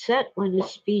so upset when a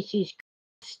species goes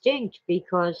extinct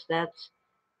because that's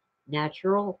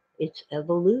natural, it's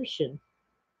evolution.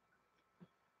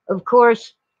 Of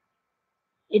course,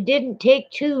 it didn't take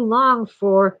too long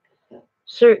for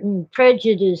certain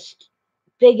prejudiced,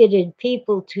 bigoted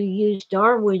people to use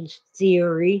Darwin's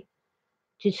theory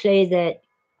to say that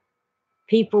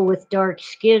people with dark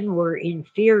skin were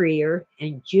inferior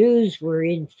and Jews were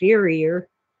inferior.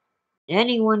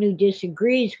 Anyone who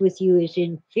disagrees with you is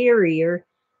inferior.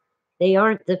 They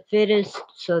aren't the fittest,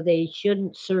 so they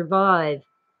shouldn't survive.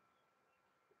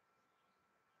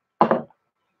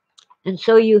 And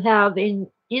so you have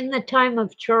in the time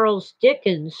of Charles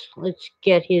Dickens, let's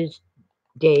get his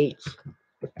dates.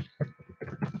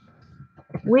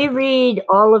 We read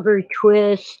Oliver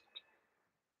Twist.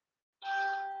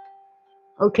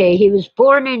 Okay, he was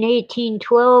born in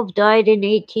 1812, died in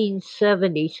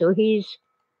 1870, so he's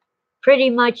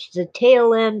pretty much the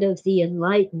tail end of the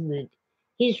Enlightenment.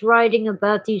 He's writing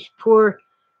about these poor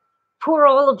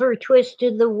Oliver Twist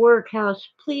in the workhouse.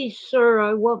 Please, sir,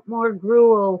 I want more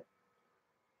gruel.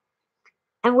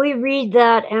 And we read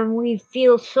that and we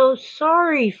feel so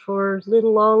sorry for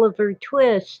little Oliver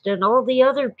Twist and all the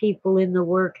other people in the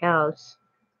workhouse.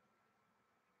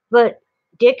 But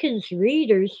Dickens'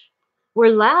 readers were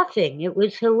laughing. It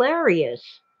was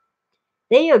hilarious.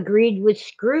 They agreed with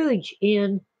Scrooge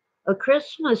in A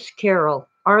Christmas Carol.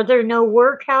 Are there no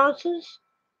workhouses?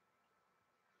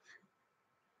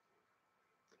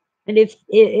 And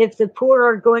if the poor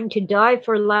are going to die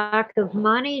for lack of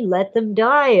money, let them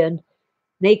die and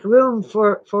make room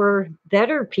for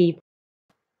better people.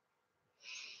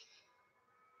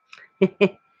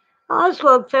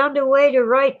 Oswald found a way to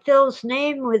write Phil's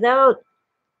name without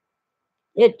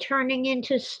it turning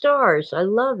into stars. I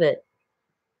love it.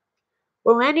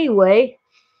 Well, anyway,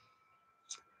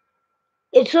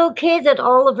 it's okay that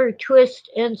Oliver Twist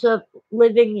ends up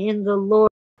living in the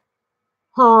Lord's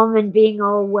home and being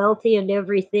all wealthy and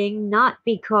everything, not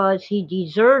because he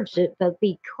deserves it, but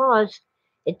because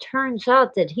it turns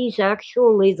out that he's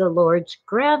actually the Lord's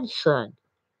grandson.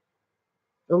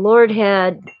 The Lord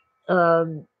had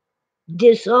um,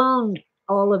 disowned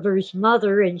Oliver's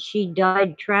mother, and she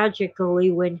died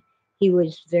tragically when he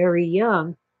was very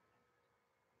young.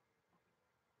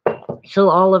 So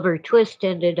Oliver Twist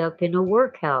ended up in a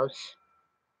workhouse.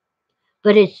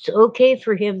 But it's okay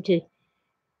for him to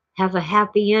have a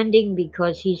happy ending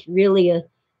because he's really a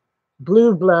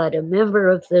blue blood, a member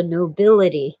of the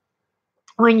nobility.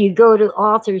 When you go to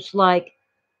authors like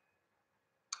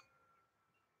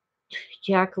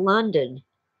Jack London,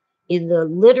 in the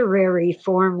literary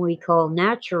form we call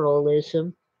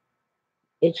naturalism,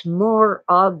 it's more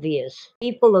obvious.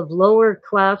 People of lower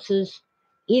classes,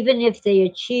 even if they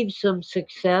achieve some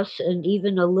success and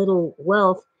even a little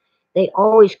wealth, they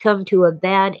always come to a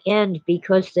bad end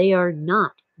because they are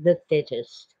not the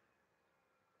fittest.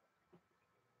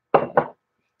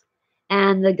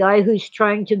 And the guy who's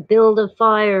trying to build a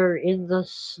fire in the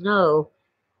snow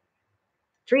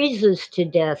freezes to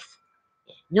death.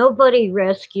 Nobody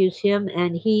rescues him,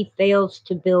 and he fails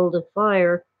to build a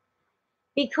fire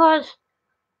because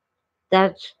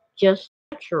that's just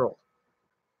natural.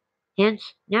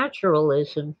 Hence,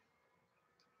 naturalism.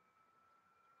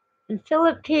 And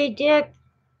Philip K. Dick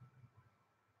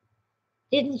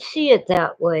didn't see it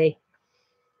that way.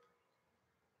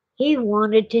 He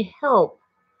wanted to help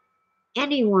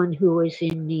anyone who was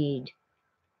in need.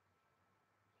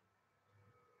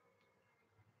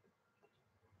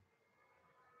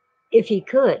 If he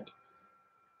could.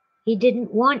 He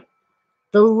didn't want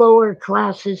the lower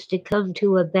classes to come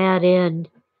to a bad end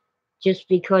just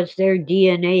because their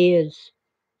DNA is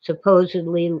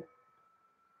supposedly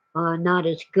not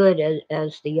as good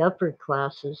as the upper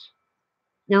classes.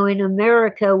 Now, in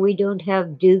America, we don't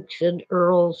have dukes and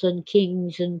earls and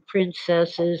kings and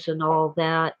princesses and all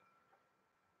that,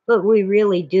 but we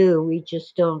really do. We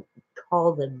just don't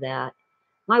call them that.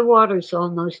 My water's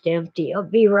almost empty. I'll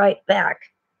be right back.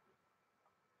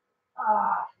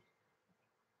 Ah,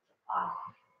 ah.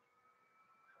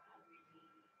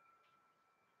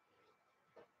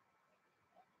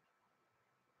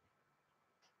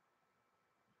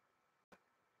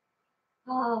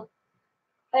 Oh,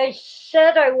 I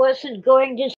said I wasn't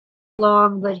going to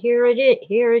long, but here it is.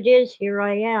 Here it is. Here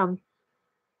I am.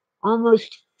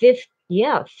 Almost 50,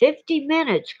 yeah, 50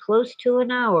 minutes, close to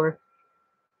an hour.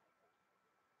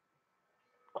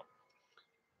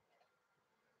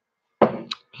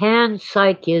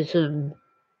 Panpsychism.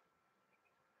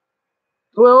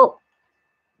 Well,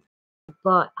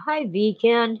 but hi,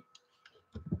 Vegan.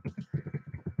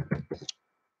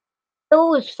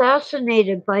 Phil was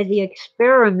fascinated by the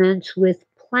experiments with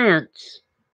plants.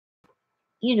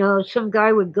 Some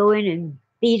guy would go in and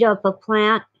beat up a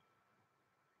plant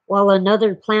while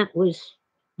another plant was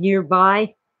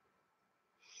nearby,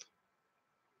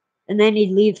 and then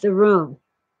he'd leave the room.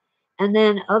 And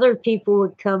then other people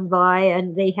would come by,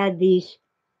 and they had these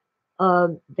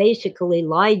basically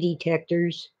lie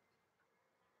detectors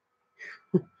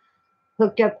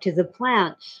hooked up to the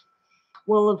plants.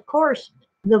 Well, of course,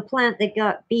 the plant that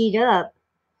got beat up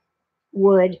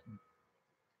would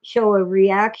show a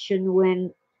reaction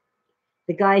when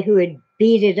the guy who had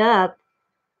beat it up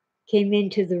came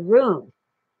into the room.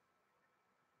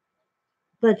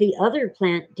 But the other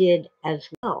plant did as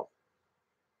well,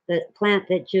 the plant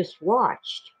that just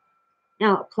watched.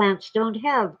 Now, plants don't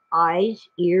have eyes,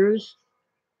 ears,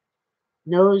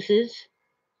 noses,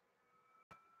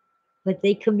 but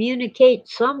they communicate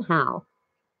somehow.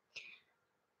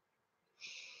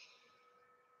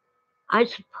 I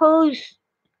suppose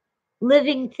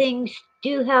living things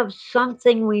do have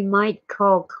something we might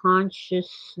call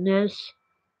consciousness.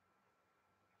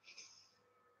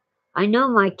 I know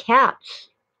my cats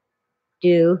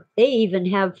do. They even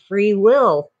have free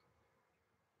will.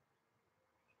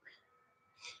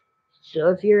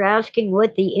 So if you're asking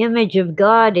what the image of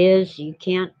God is, you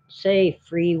can't say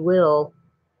free will.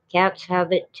 Cats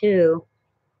have it too.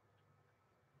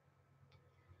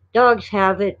 Dogs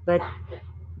have it, but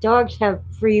dogs have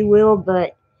free will,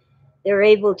 but they're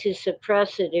able to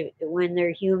suppress it when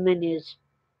their human is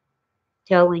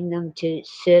telling them to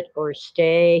sit or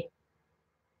stay.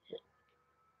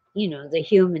 The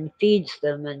human feeds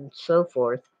them and so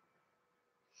forth.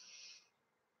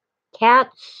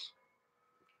 Cats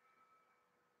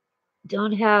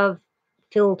don't have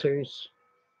filters.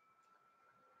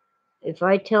 If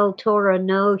I tell Tora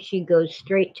no, she goes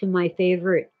straight to my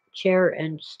favorite chair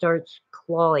and starts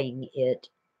clawing it.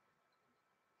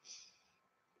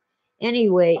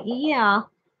 Anyway, yeah,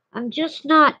 I'm just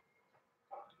not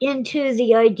into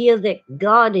the idea that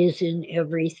God is in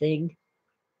everything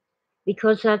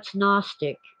because that's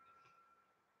Gnostic.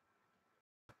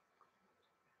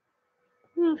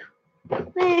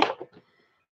 Eh,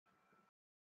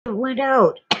 it went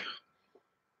out.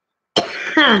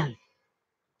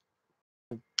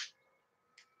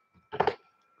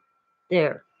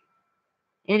 There.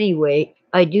 Anyway,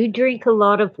 I do drink a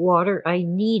lot of water. I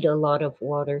need a lot of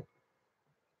water.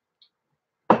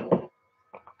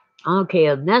 Okay,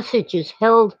 a message is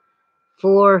held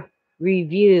for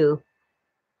review.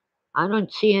 I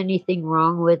don't see anything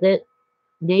wrong with it.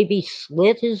 Maybe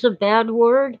slit is a bad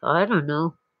word? I don't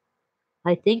know.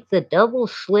 I think the double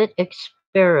slit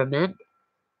experiment,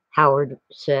 Howard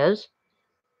says,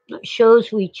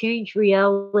 shows we change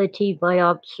reality by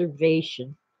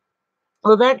observation.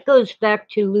 Well, that goes back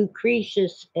to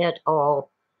Lucretius et al.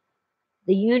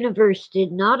 The universe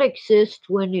did not exist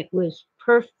when it was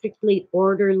perfectly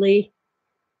orderly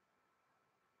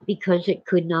because it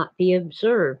could not be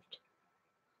observed.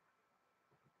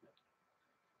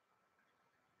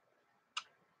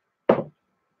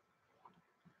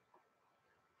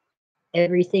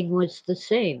 Everything was the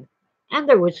same, and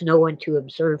there was no one to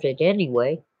observe it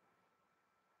anyway.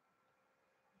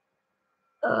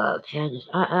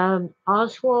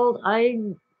 Oswald,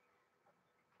 I'm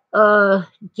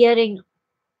getting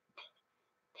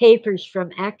papers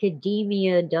from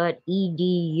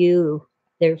academia.edu.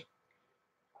 They're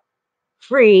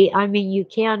free. I mean, you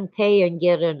can pay and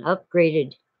get an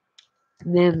upgraded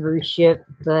membership,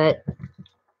 but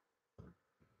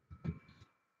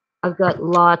I've got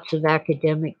lots of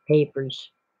academic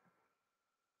papers.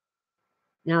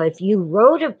 Now, if you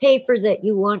wrote a paper that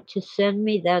you want to send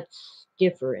me, that's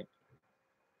different.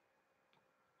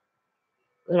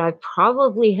 But I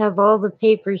probably have all the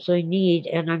papers I need,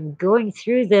 and I'm going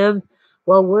through them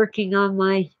while working on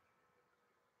my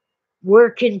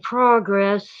work in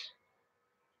progress,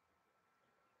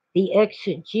 the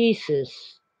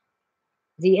exegesis,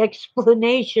 the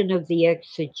explanation of the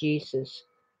exegesis.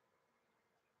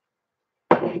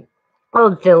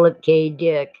 Oh, Philip K.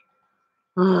 Dick.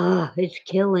 It's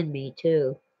killing me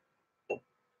too.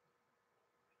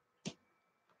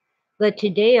 But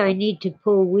today I need to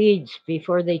pull weeds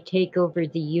before they take over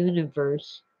the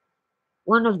universe.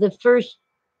 One of the first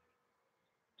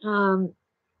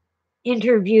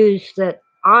interviews that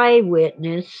I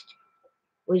witnessed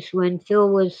was when Phil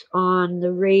was on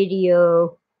the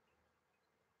radio.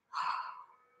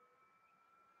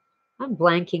 I'm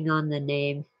blanking on the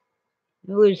name.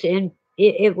 It was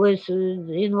it was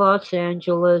in Los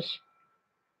Angeles.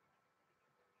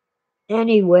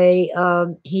 Anyway,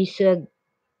 he said,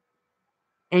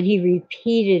 and he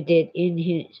repeated it in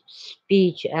his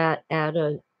speech at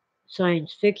a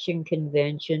science fiction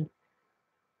convention.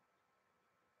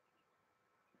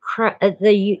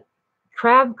 The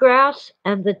crabgrass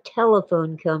and the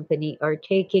telephone company are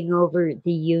taking over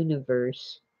the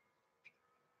universe.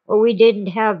 Well, we didn't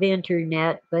have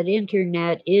internet, but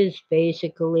internet is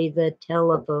basically the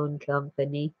telephone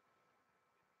company.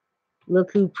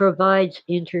 Look who provides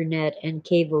internet and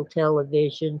cable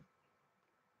television.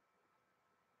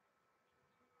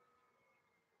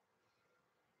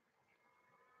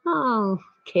 Oh,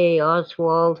 okay,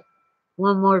 Oswald.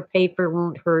 One more paper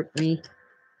won't hurt me.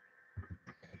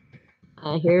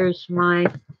 Here's my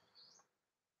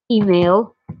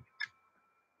email.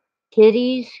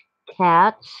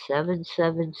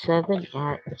 kittiescat777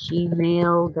 at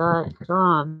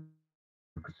gmail.com.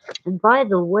 And by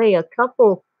the way, a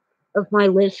couple of my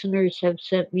listeners have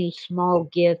sent me small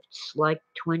gifts like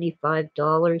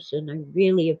 $25, and I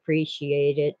really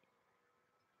appreciate it.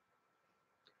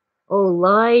 Oh,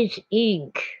 Lies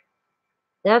Inc.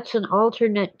 That's an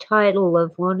alternate title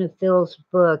of one of Phil's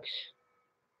books.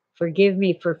 Forgive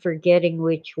me for forgetting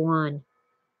which one.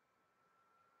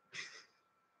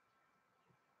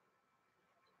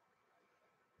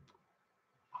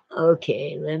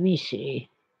 Okay, let me see.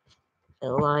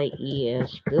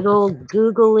 LIES. Good old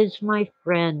Google is my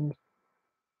friend.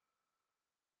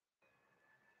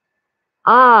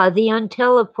 Ah, the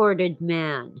unteleported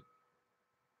man.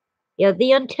 Yeah,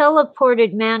 the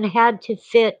unteleported man had to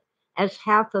fit as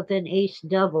half of an ace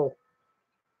double.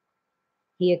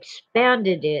 He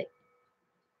expanded it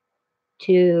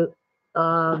to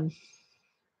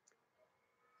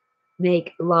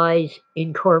make Lies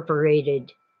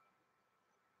Incorporated.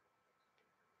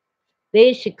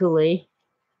 Basically,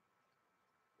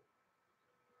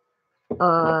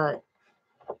 uh,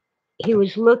 he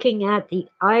was looking at the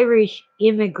Irish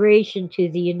immigration to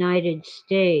the United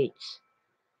States.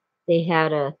 They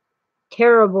had a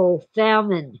terrible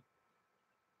famine,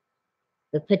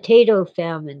 the potato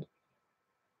famine,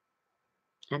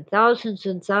 and thousands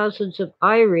of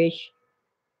Irish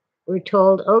were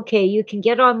told, okay, you can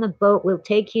get on the boat, we'll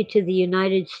take you to the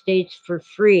United States for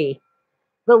free.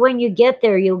 But when you get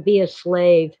there, you'll be a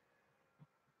slave.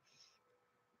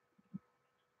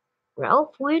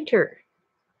 Ralph Winter.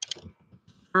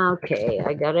 Okay,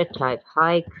 I gotta type.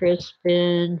 Hi,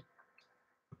 Crispin.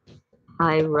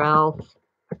 Hi, Ralph.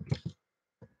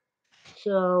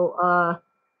 So,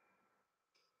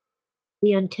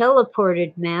 the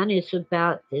unteleported man is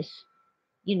about this.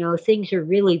 Things are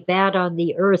really bad on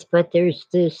the Earth, but there's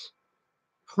this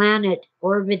planet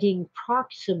orbiting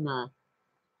Proxima,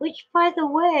 which, by the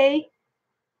way,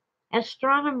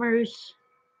 astronomers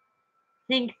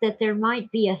think that there might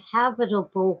be a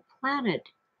habitable planet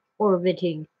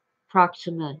orbiting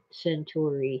Proxima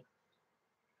Centauri.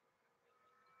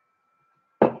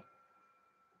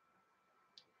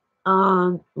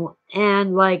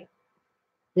 And like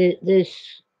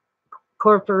this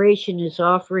corporation is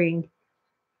offering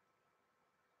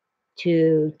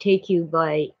to take you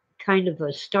by kind of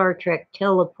a Star Trek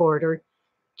teleporter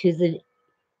to the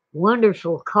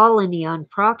wonderful colony on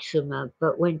Proxima.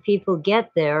 But when people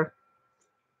get there,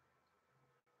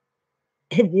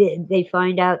 they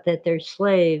find out that they're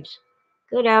slaves.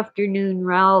 Good afternoon,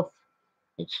 Ralph.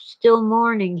 It's still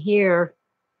morning here.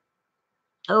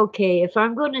 Okay, if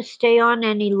I'm going to stay on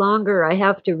any longer, I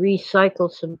have to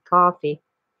recycle some coffee.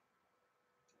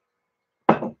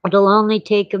 It'll only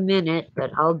take a minute,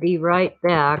 but I'll be right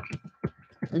back.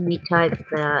 Let me type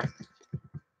that.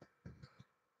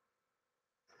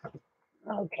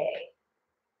 Okay.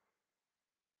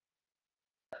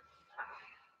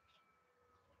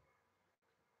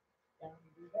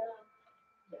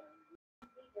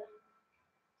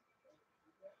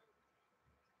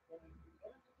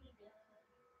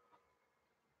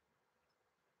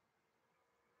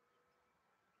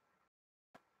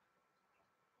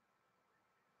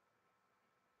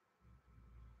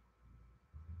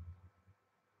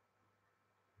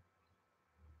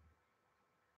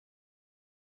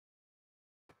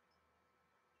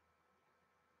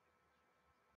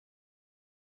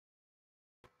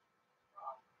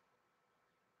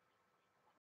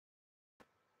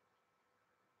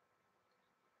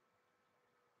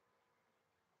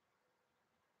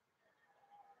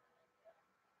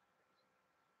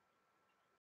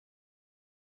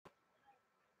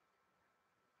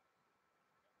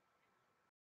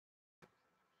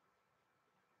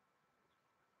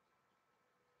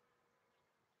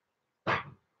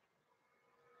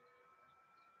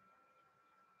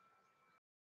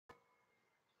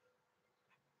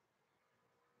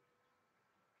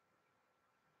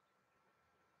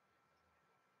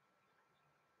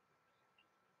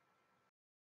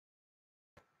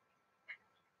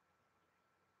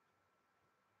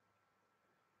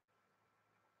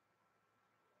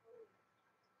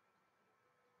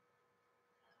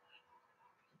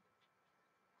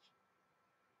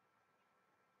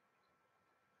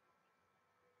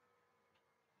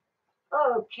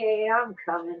 Okay, I'm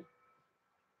coming.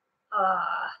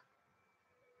 Ah,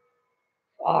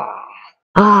 ah,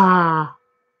 ah,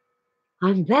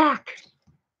 I'm back.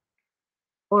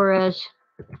 Or as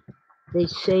they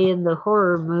say in the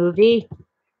horror movie,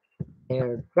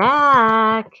 they're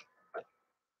back.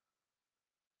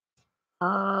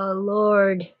 Oh,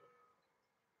 Lord.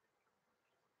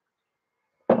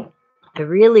 I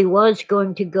really was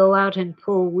going to go out and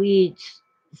pull weeds.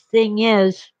 The thing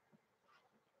is,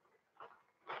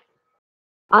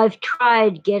 I've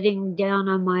tried getting down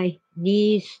on my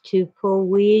knees to pull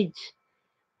weeds,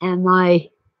 and my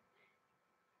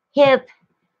hip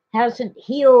hasn't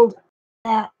healed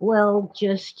that well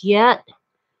just yet.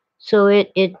 So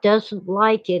it doesn't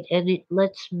like it, and it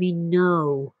lets me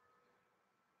know.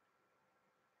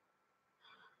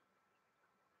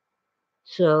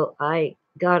 So I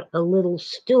got a little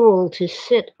stool to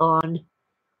sit on,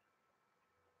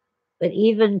 but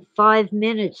even 5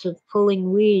 minutes of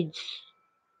pulling weeds,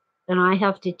 and I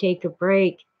have to take a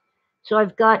break. So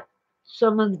I've got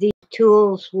some of these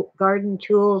tools, garden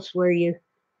tools, where you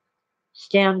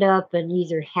stand up and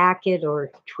either hack it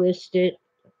or twist it.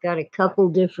 I've got a couple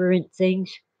different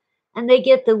things, and they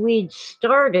get the weeds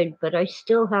started, but I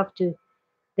still have to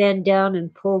bend down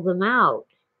and pull them out.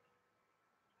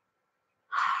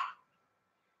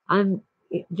 I'm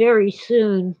very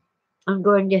soon I'm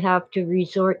going to have to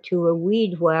resort to a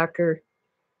weed whacker.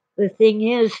 The thing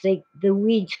is, the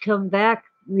weeds come back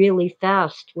really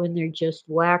fast when they're just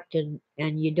whacked and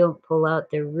you don't pull out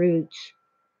their roots.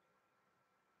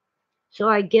 So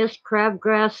I guess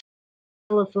crabgrass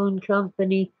telephone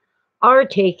company are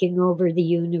taking over the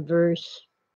universe.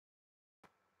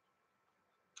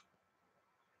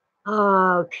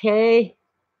 Okay.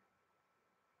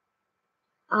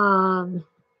 Um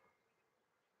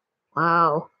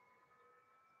wow.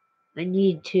 I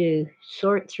need to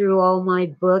sort through all my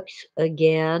books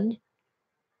again.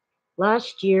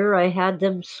 Last year I had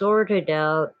them sorted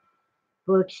out.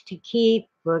 Books to keep,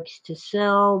 books to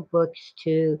sell, books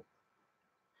to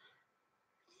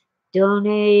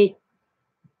donate,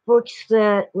 books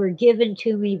that were given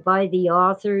to me by the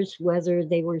authors, whether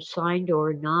they were signed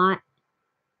or not.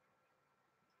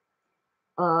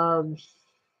 Um,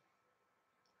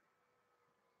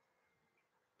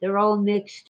 they're all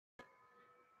mixed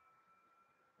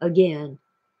again.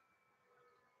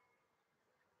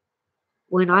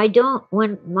 When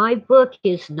my book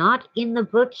is not in the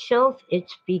bookshelf,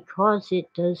 it's because it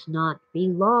does not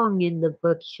belong in the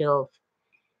bookshelf.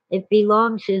 It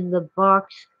belongs in the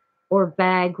box or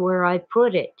bag where I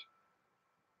put it,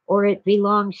 or it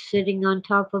belongs sitting on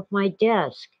top of my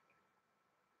desk,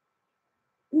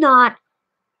 not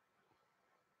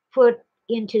put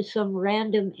into some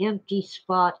random empty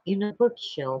spot in a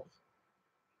bookshelf.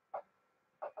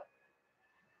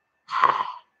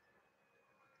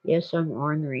 Yes, I'm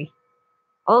ornery.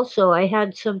 Also, I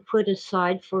had some put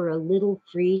aside for a little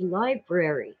free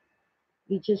library.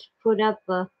 You just put up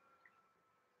a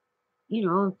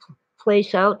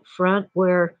place out front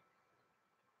where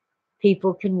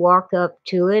people can walk up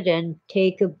to it and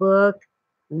take a book,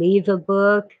 leave a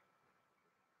book.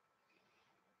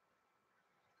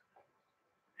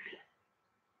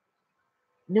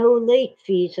 No late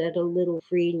fees at a little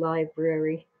free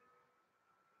library.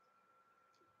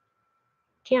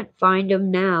 Can't find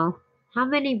 'em now. How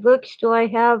many books do I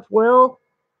have? Well,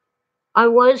 I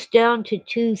was down to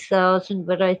 2,000,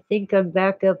 but I think I'm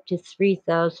back up to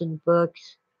 3,000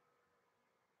 books.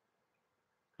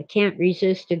 I can't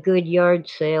resist a good yard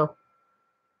sale.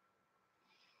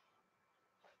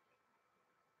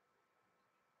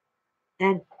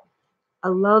 And I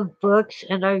love books,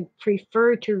 and I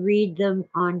prefer to read them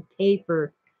on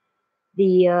paper.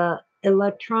 The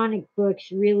electronic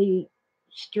books really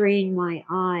strain my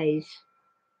eyes.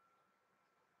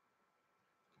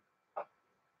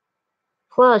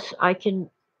 Plus, I can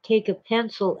take a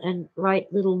pencil and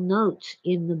write little notes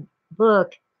in the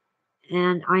book,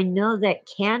 and I know that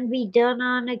can be done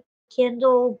on a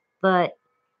Kindle, but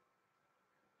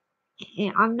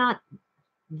I'm not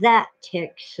that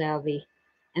tech savvy.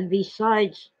 And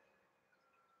besides,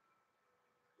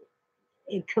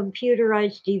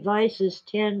 computerized devices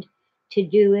tend to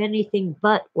do anything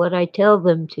but what I tell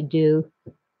them to do.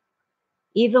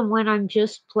 Even when I'm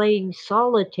just playing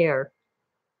solitaire,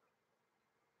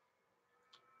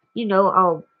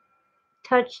 I'll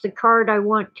touch the card I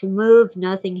want to move,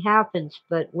 nothing happens.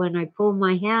 But when I pull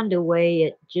my hand away,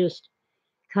 it just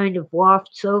kind of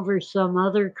wafts over some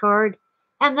other card,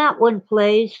 and that one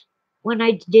plays when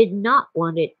I did not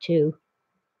want it to.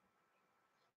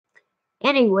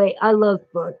 Anyway, I love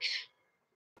books.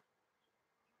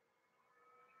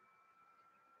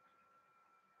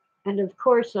 And of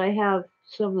course, I have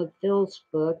some of Phil's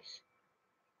books.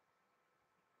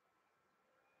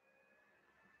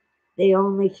 They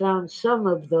only found some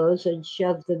of those and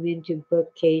shoved them into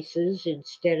bookcases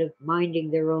instead of minding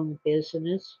their own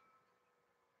business.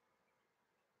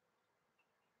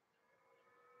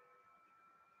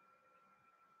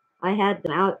 I had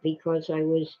them out because I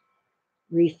was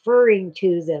referring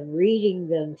to them, reading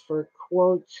them for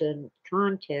quotes and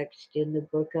context in the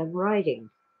book I'm writing.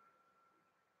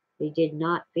 They did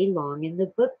not belong in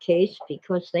the bookcase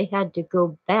because they had to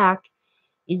go back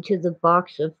into the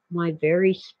box of my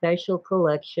very special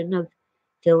collection of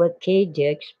Philip K.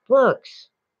 Dick's books.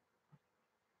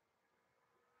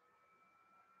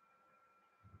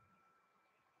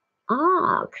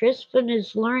 Ah, Crispin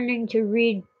is learning to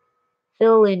read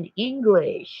Phil in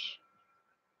English.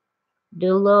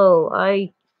 Delo,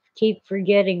 I keep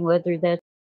forgetting whether that's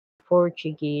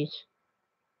Portuguese.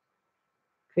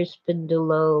 Crispin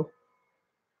Delo.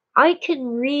 I can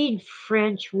read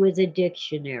French with a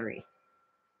dictionary.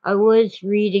 I was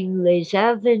reading Les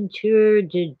Aventures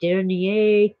du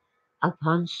Dernier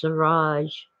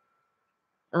Apencerage,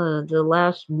 the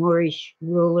last Moorish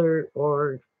ruler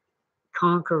or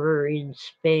conqueror in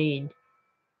Spain.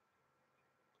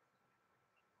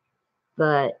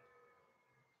 But,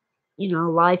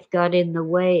 life got in the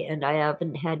way and I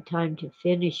haven't had time to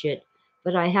finish it.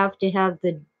 But I have to have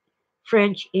the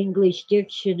French English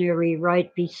dictionary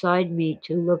right beside me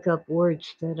to look up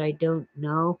words that I don't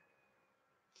know.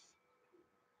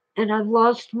 And I've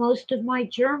lost most of my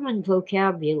German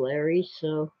vocabulary,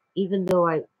 so even though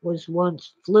I was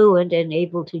once fluent and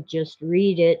able to just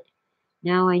read it,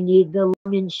 now I need the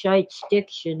Langenscheid's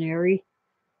dictionary.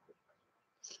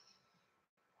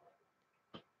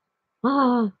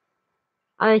 Ah,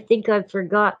 I think I've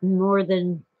forgotten more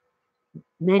than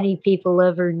many people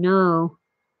ever know.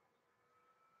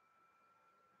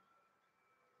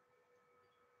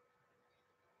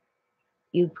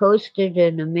 You posted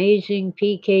an amazing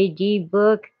PKD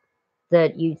book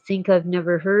that you think I've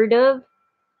never heard of?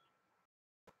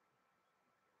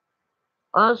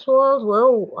 Oswald?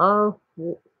 Well,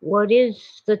 what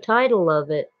is the title of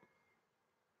it?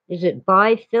 Is it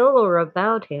by Phil or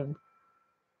about him?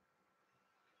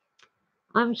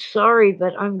 I'm sorry,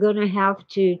 but I'm going to have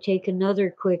to take another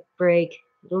quick break.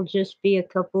 It'll just be a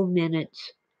couple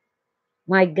minutes.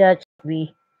 My guts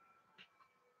me.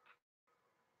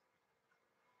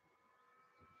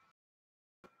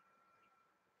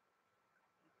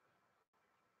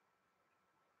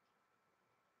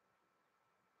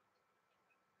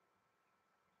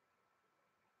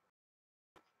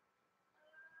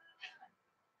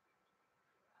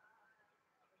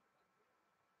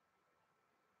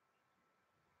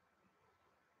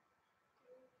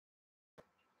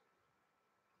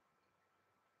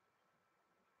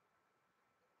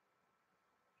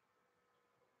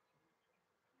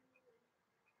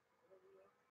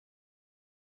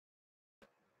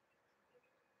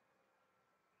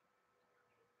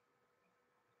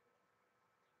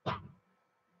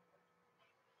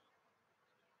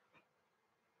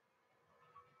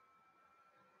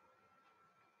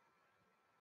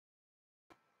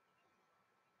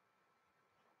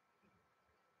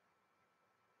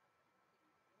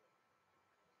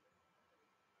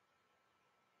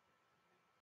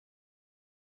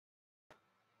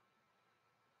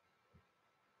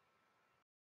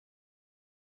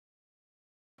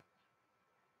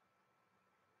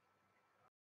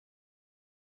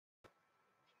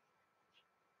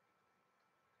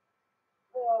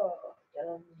 Oh,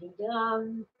 dum de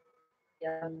dum,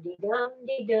 dum de dum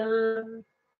de dum,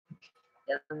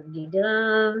 dum de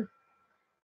dum.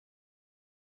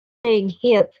 Saying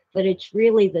hip, but it's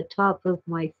really the top of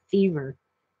my femur,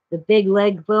 the big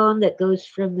leg bone that goes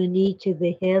from the knee to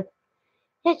the hip.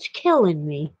 It's killing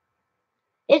me.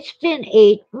 It's been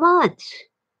 8 months.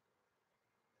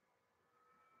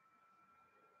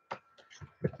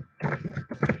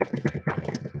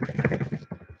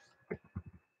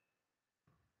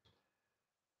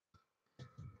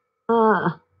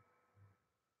 Ah,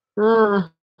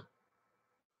 ah,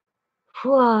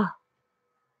 whew.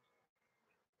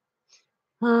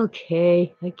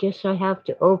 Okay, I guess I have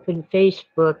to open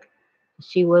Facebook to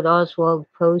see what Oswald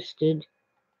posted.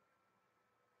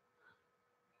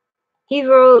 He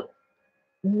wrote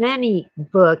many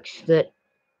books that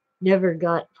never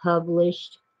got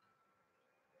published.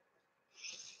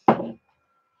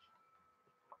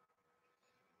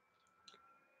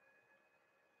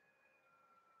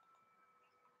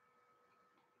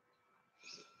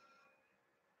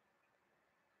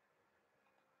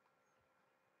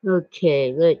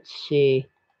 Okay, let's see.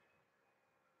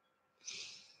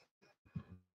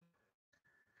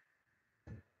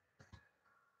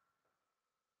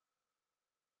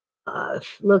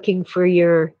 looking for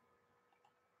your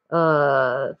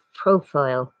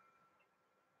profile.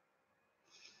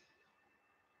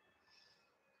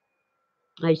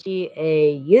 I see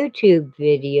a YouTube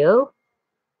video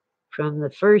from the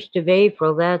 1st of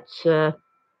April. That's,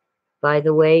 by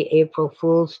the way, April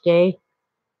Fool's Day.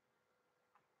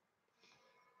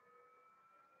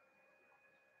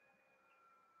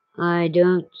 I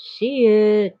don't see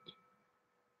it.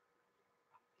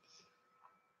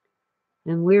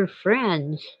 And we're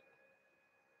friends.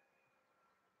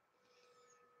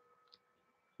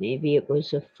 Maybe it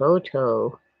was a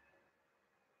photo.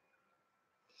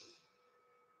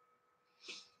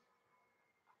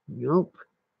 Nope.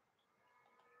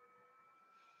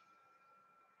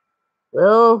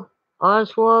 Well,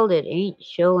 Oswald, it ain't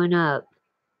showing up.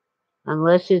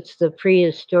 Unless it's the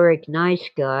prehistoric nice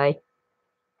guy.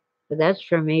 But that's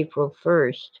from April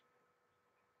 1st.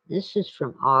 This is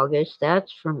from August.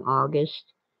 That's from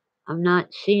August. I'm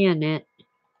not seeing it.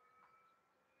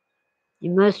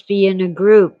 You must be in a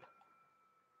group.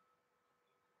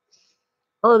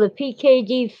 Oh, the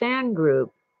PKD fan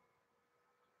group.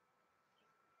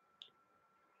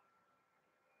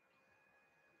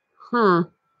 Huh.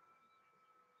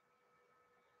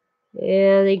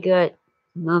 Yeah, they got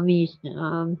mummies.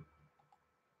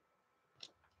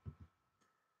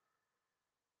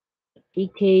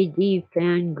 PKD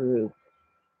fan group.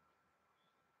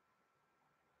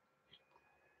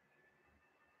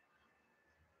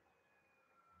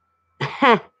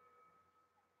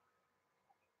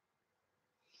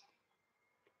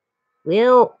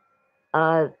 Well,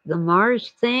 the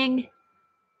Mars thing,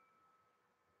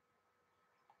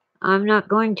 I'm not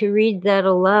going to read that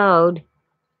aloud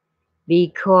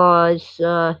because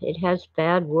it has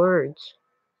bad words.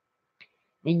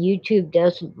 And YouTube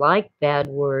doesn't like bad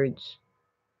words.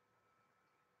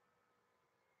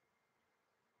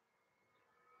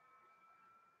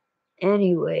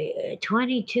 Anyway,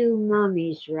 22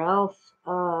 mummies, Ralph.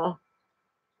 I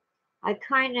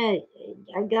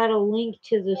got a link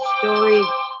to the story.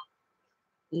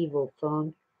 Evil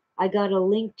phone. I got a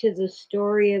link to the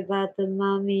story about the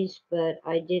mummies, but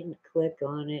I didn't click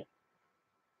on it.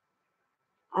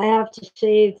 I have to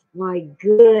save my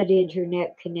good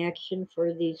internet connection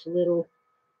for these little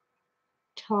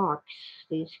talks,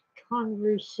 these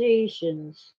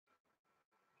conversations.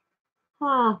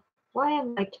 Huh, why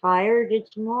am I tired?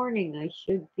 It's morning. I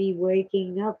should be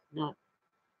waking up, not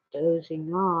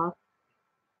dozing off.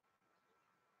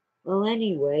 Well,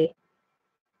 anyway,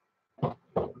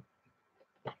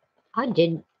 I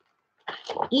didn't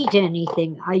eat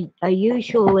anything. I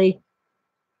usually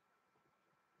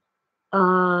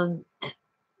um,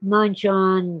 munch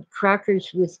on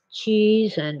crackers with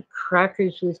cheese and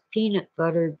crackers with peanut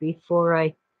butter before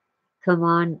I come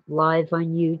on live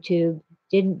on YouTube.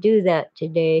 Didn't do that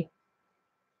today.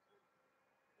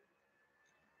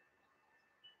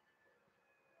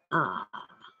 Ah,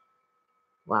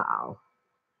 wow.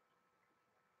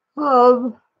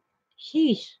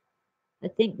 Sheesh. I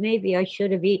think maybe I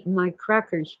should have eaten my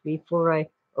crackers before I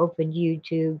opened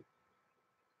YouTube.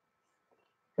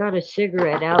 Got a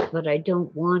cigarette out, but I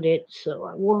don't want it, so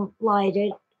I won't light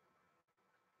it.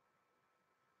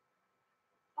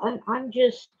 I'm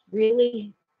just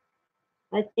really,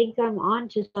 I think I'm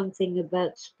onto something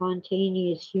about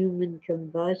spontaneous human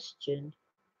combustion,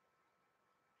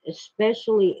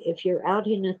 especially if you're out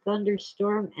in a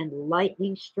thunderstorm and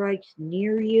lightning strikes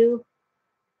near you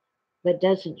but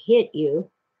doesn't hit you.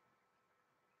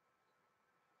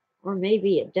 Or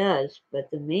maybe it does, but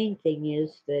the main thing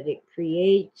is that it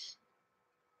creates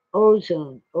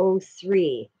ozone,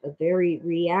 O3, a very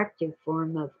reactive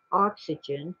form of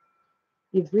oxygen.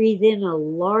 You breathe in a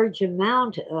large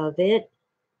amount of it,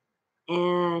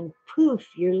 and poof,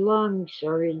 your lungs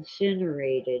are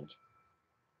incinerated.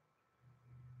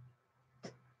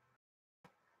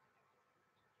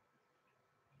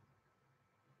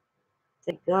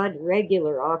 Thank God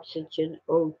regular oxygen,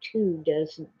 O2,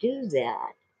 doesn't do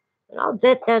that. But I'll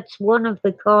bet that's one of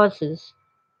the causes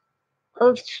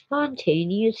of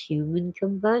spontaneous human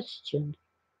combustion.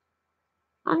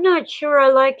 I'm not sure I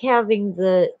like having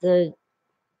the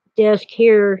desk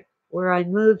here where I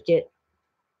moved it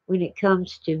when it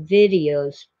comes to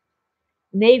videos.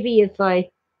 Maybe if I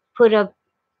put up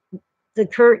the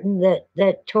curtain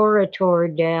that Tora tore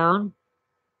down,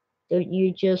 don't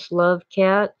you just love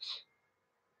cats?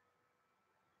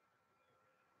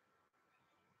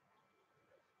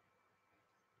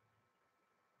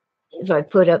 If I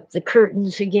put up the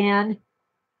curtains again,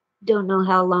 don't know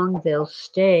how long they'll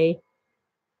stay.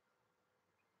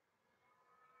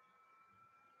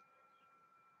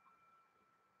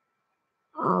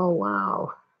 Oh,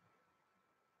 wow.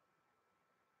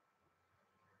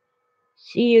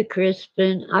 See you,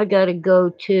 Crispin. I gotta go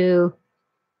too.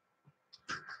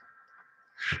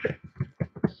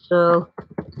 So,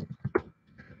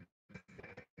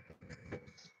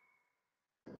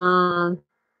 um,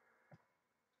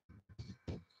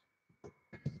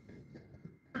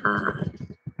 uh,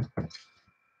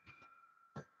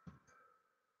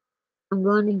 I'm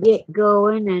going to get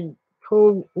going and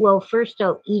pull. Well, first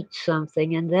I'll eat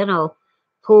something, and then I'll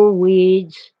pull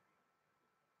weeds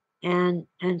and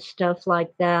stuff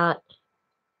like that.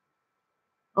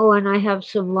 Oh, and I have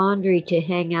some laundry to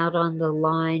hang out on the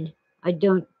line. I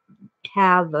don't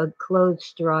have a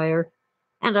clothes dryer,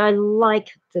 and I like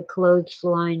the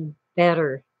clothesline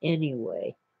better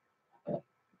anyway.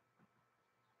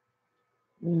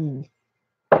 Mm.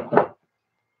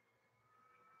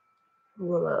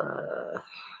 Well,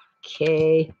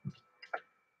 okay,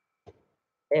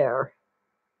 there.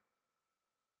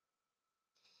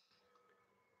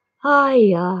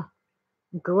 Hi,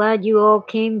 glad you all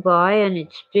came by, and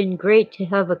it's been great to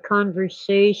have a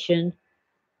conversation.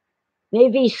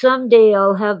 Maybe someday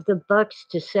I'll have the bucks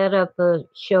to set up a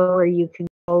show where you can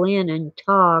call in and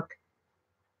talk.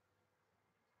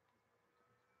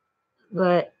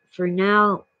 But for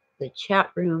now, the chat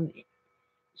room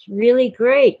is really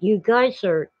great. You guys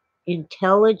are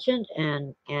intelligent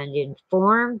and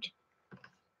informed,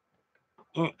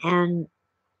 and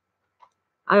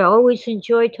I always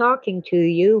enjoy talking to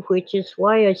you, which is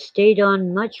why I stayed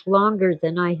on much longer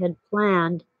than I had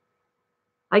planned.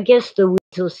 I guess the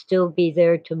weeds will still be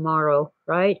there tomorrow,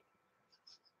 right?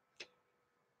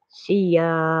 See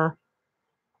ya.